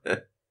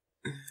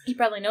 He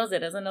probably knows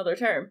it as another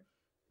term.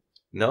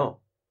 No.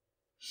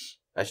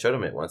 I showed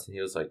him it once, and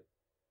he was like,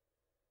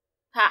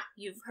 "Ha!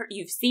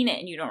 You've seen it,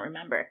 and you don't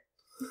remember."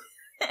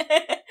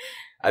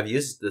 I've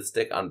used the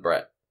stick on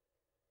Brett,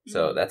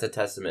 so that's a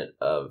testament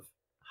of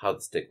how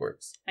the stick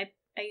works. I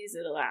use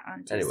it a lot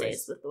on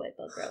Tuesdays with the white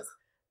belt girls.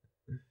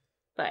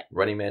 But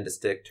running man to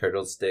stick,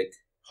 turtle to stick,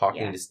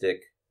 hawking to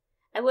stick.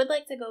 I would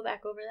like to go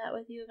back over that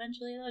with you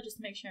eventually, though, just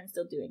to make sure I'm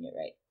still doing it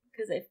right.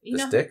 Because if you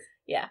know, stick,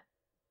 yeah.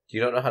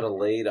 You don't know how to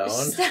lay it on.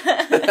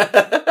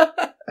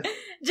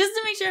 Just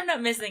to make sure I'm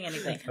not missing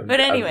anything. But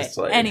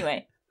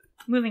anyway,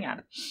 moving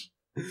on.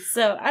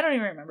 So, I don't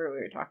even remember what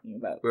we were talking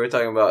about. We were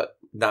talking about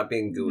not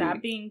being gooey.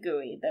 Not being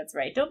gooey, that's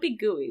right. Don't be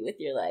gooey with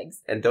your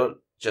legs. And don't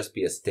just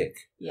be a stick.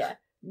 Yeah.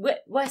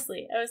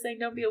 Wesley, I was saying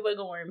don't be a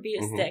wiggle worm, be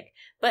a stick.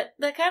 But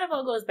that kind of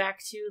all goes back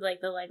to,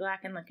 like, the leg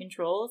lock and the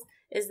controls,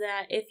 is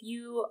that if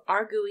you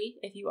are gooey,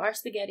 if you are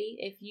spaghetti,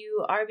 if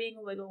you are being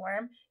a wiggle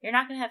worm, you're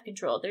not going to have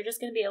control. They're just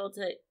going to be able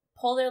to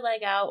pull their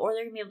leg out, or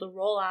they're going to be able to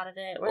roll out of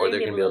it. Or they're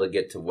going to be able to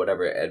get to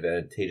whatever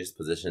advantageous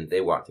position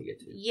they want to get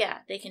to. Yeah,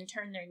 they can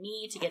turn their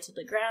knee to get to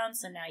the ground,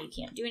 so now you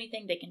can't do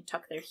anything. They can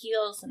tuck their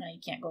heels, so now you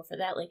can't go for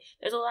that. Like,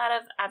 there's a lot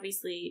of,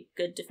 obviously,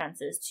 good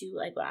defenses to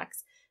leg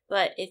locks.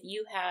 But if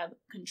you have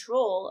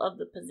control of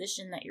the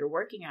position that you're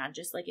working on,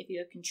 just like if you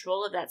have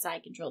control of that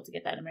side control to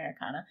get that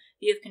Americana,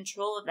 if you have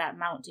control of that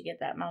mount to get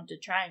that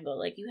mounted triangle,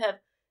 like you have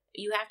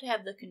to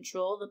have the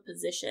control of the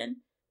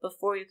position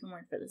before you can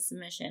work for the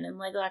submission. And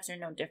leg locks are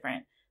no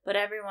different. But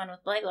everyone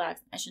with leg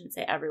locks, I shouldn't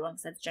say everyone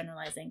because that's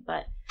generalizing,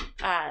 but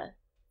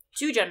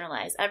to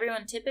generalize,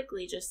 everyone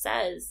typically just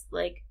says,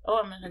 like,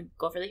 oh, I'm going to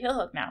go for the heel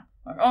hook now.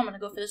 Or, oh, I'm going to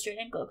go for the straight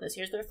ankle because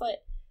here's their foot.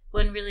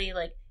 When really,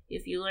 like,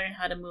 if you learn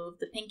how to move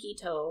the pinky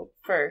toe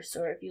first,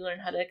 or if you learn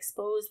how to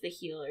expose the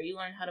heel, or you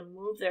learn how to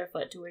move their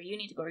foot to where you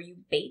need to go, or you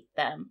bait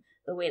them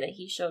the way that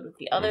he showed with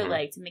the other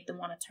leg to make them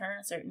want to turn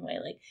a certain way.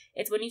 Like,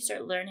 it's when you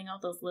start learning all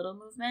those little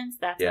movements,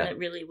 that's when it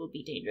really will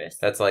be dangerous.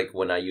 That's like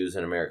when I use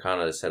an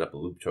Americana to set up a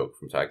loop choke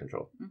from side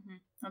control.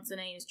 That's when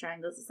I use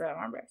triangles to set up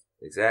arm bars.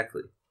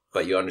 Exactly.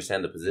 But you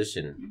understand the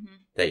position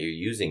that you're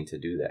using to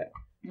do that.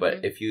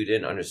 But if you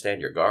didn't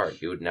understand your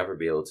guard, you would never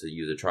be able to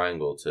use a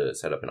triangle to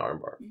set up an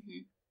armbar.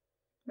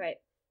 Right.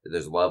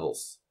 There's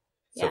levels.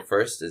 So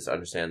first is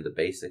understand the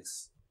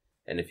basics.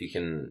 And if you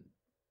can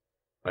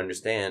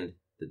understand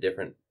the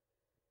different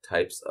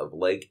types of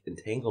leg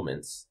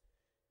entanglements,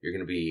 you're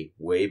going to be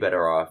way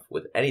better off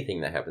with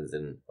anything that happens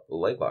in a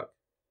leg lock.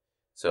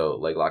 So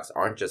leg locks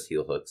aren't just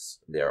heel hooks.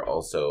 They're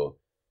also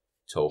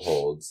toe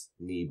holds,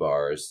 knee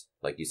bars,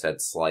 like you said,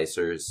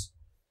 slicers,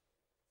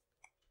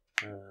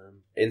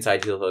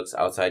 inside heel hooks,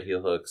 outside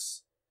heel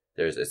hooks.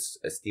 There's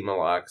Estima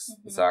locks,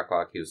 the sock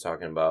lock he was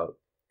talking about.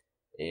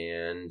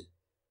 And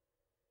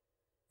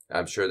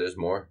I'm sure there's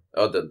more.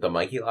 Oh, the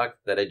Mikey lock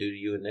that I do to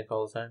you and Nick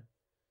all the time.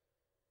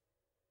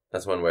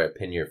 That's one where I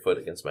pin your foot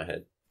against my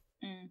head.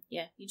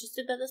 Yeah, you just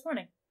did that this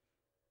morning.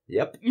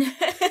 Yep.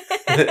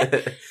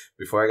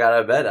 Before I got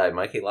out of bed, I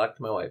Mikey locked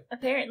my wife.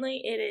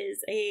 Apparently, it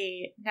is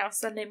a now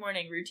Sunday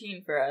morning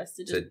routine for us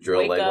to just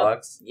drill leg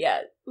locks.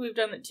 Yeah, we've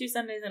done it 2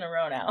 Sundays in a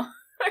row now.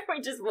 We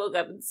just woke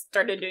up and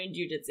started doing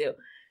jujitsu.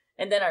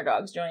 And then our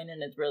dogs join,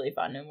 and it's really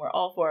fun. And we're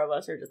all 4 of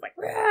us are just like,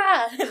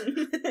 rah!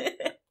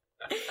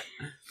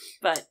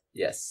 But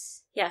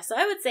yes. Yeah, so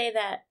I would say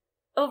that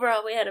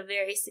overall we had a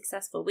very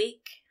successful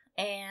week.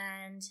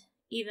 And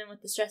even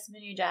with the stress of a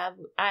new job,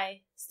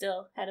 I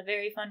still had a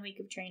very fun week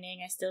of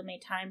training. I still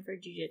made time for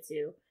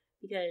jiu-jitsu.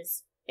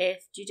 Because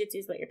if jiu-jitsu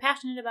is what you're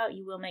passionate about,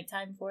 you will make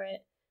time for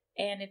it.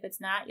 And if it's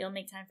not, you'll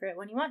make time for it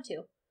when you want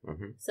to.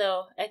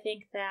 So I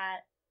think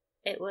that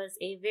it was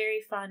a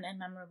very fun and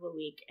memorable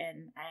week,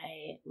 and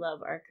I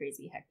love our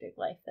crazy, hectic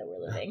life that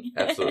we're living.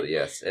 Absolutely,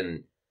 yes.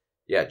 And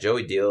yeah,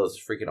 Joey Diehl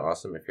is freaking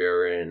awesome. If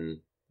you're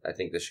in, I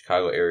think, the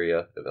Chicago area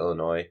of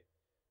Illinois,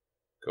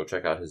 go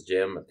check out his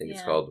gym. I think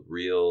it's called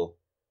Real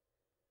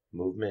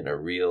Movement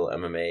or Real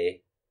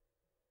MMA.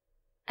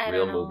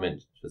 Real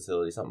Movement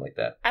Facility, something like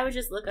that. I would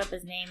just look up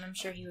his name. I'm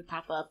sure he would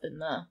pop up in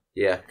the...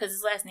 Yeah. Because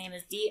his last name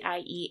is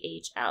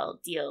Diehl,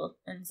 Diehl.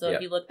 And so if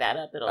you look that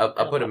up,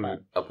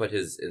 I'll put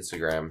his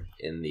Instagram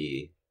in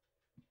the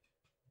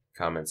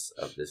comments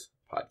of this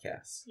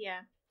podcasts.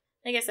 Yeah.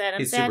 Like I said, I'm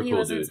He's sad super he cool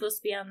wasn't dude. supposed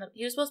to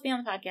be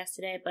on the podcast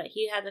today, but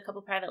he had a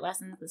couple private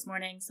lessons this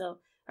morning, so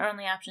our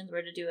only options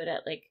were to do it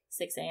at like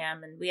 6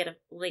 a.m. and we had a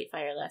late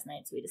fire last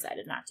night, so we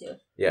decided not to.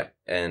 Yeah,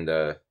 and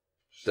the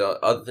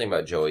other thing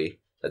about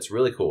Joey that's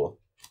really cool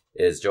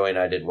is Joey and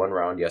I did one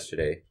round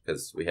yesterday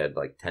because we had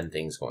like 10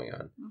 things going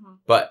on. Mm-hmm.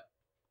 But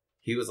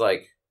he was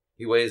like,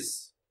 he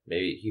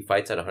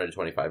fights at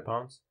 125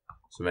 pounds,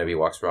 so maybe he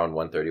walks around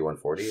 130,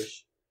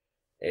 140-ish,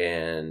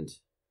 and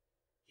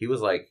he was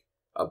like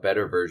a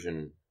better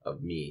version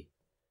of me,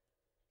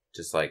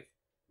 just like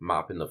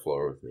mopping the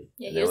floor with me.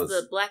 Yeah, he was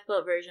the black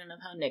belt version of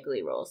how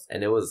Nicolay rolls.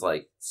 And it was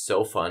like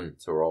so fun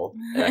to roll.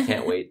 And I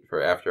can't wait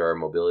for after our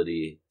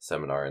mobility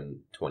seminar in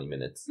 20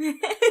 minutes.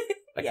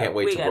 I can't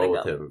wait to roll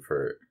with him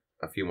for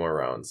a few more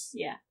rounds.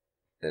 Yeah.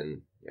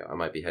 And I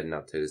might be heading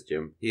out to his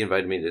gym. He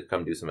invited me to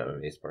come do some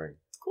MMA sparring.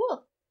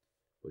 Cool.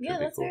 Yeah,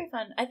 that's cool. Very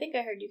fun. I think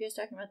I heard you guys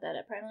talking about that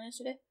at Primal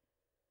yesterday.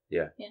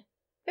 Yeah. Yeah.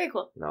 Very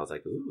cool. And I was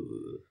like,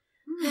 ooh.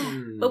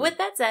 But with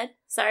that said,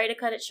 sorry to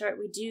cut it short.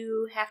 We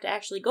do have to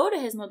actually go to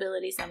his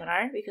mobility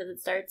seminar because it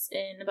starts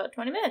in about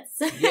 20 minutes.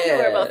 Yes.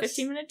 We're about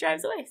 15-minute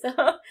drives away,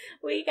 so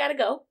we gotta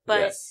go. But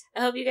yes.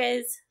 I hope you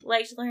guys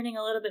liked learning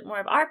a little bit more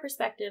of our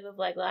perspective of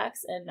leg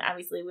locks, and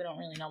obviously we don't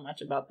really know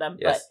much about them.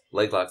 Yes, but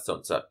leg locks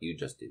don't suck. You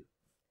just do.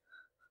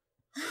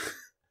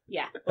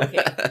 Yeah,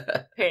 okay.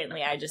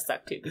 Apparently I just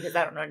suck too because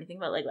I don't know anything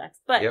about leg locks.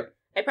 But yep.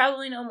 I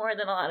probably know more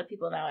than a lot of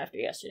people now after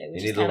yesterday.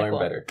 Which you need to learn cool.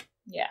 better.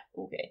 Yeah,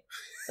 okay.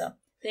 So...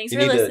 Thanks you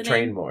for listening. You need to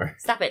train more.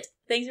 Stop it.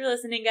 Thanks for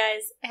listening,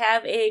 guys.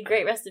 Have a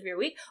great rest of your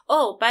week.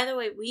 Oh, by the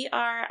way, we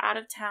are out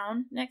of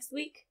town next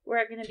week.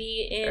 We're going to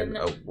be in...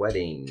 a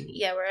wedding.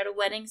 Yeah, we're at a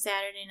wedding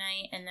Saturday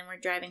night, and then we're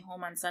driving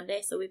home on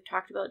Sunday. So we've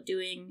talked about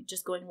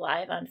just going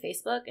live on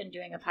Facebook and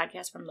doing a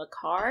podcast from the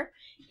car.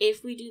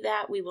 If we do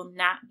that, we will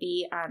not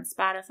be on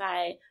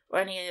Spotify or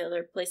any of the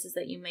other places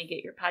that you may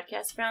get your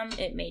podcast from.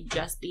 It may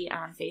just be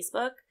on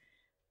Facebook.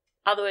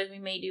 Otherwise, we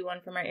may do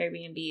one from our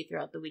Airbnb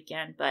throughout the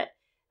weekend, but...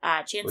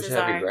 chances we should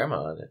have are your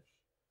grandma on it.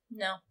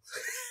 No.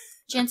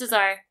 Chances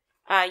are,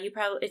 you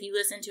probably if you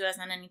listen to us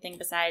on anything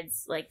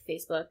besides like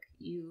Facebook,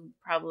 you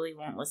probably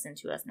won't listen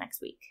to us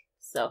next week.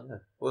 So yeah.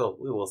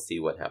 We will see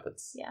what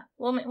happens. Yeah,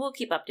 we'll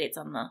keep updates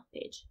on the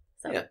page.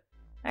 So. Yeah.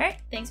 All right.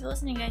 Thanks for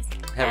listening, guys.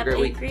 Have a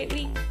great week. Great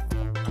week.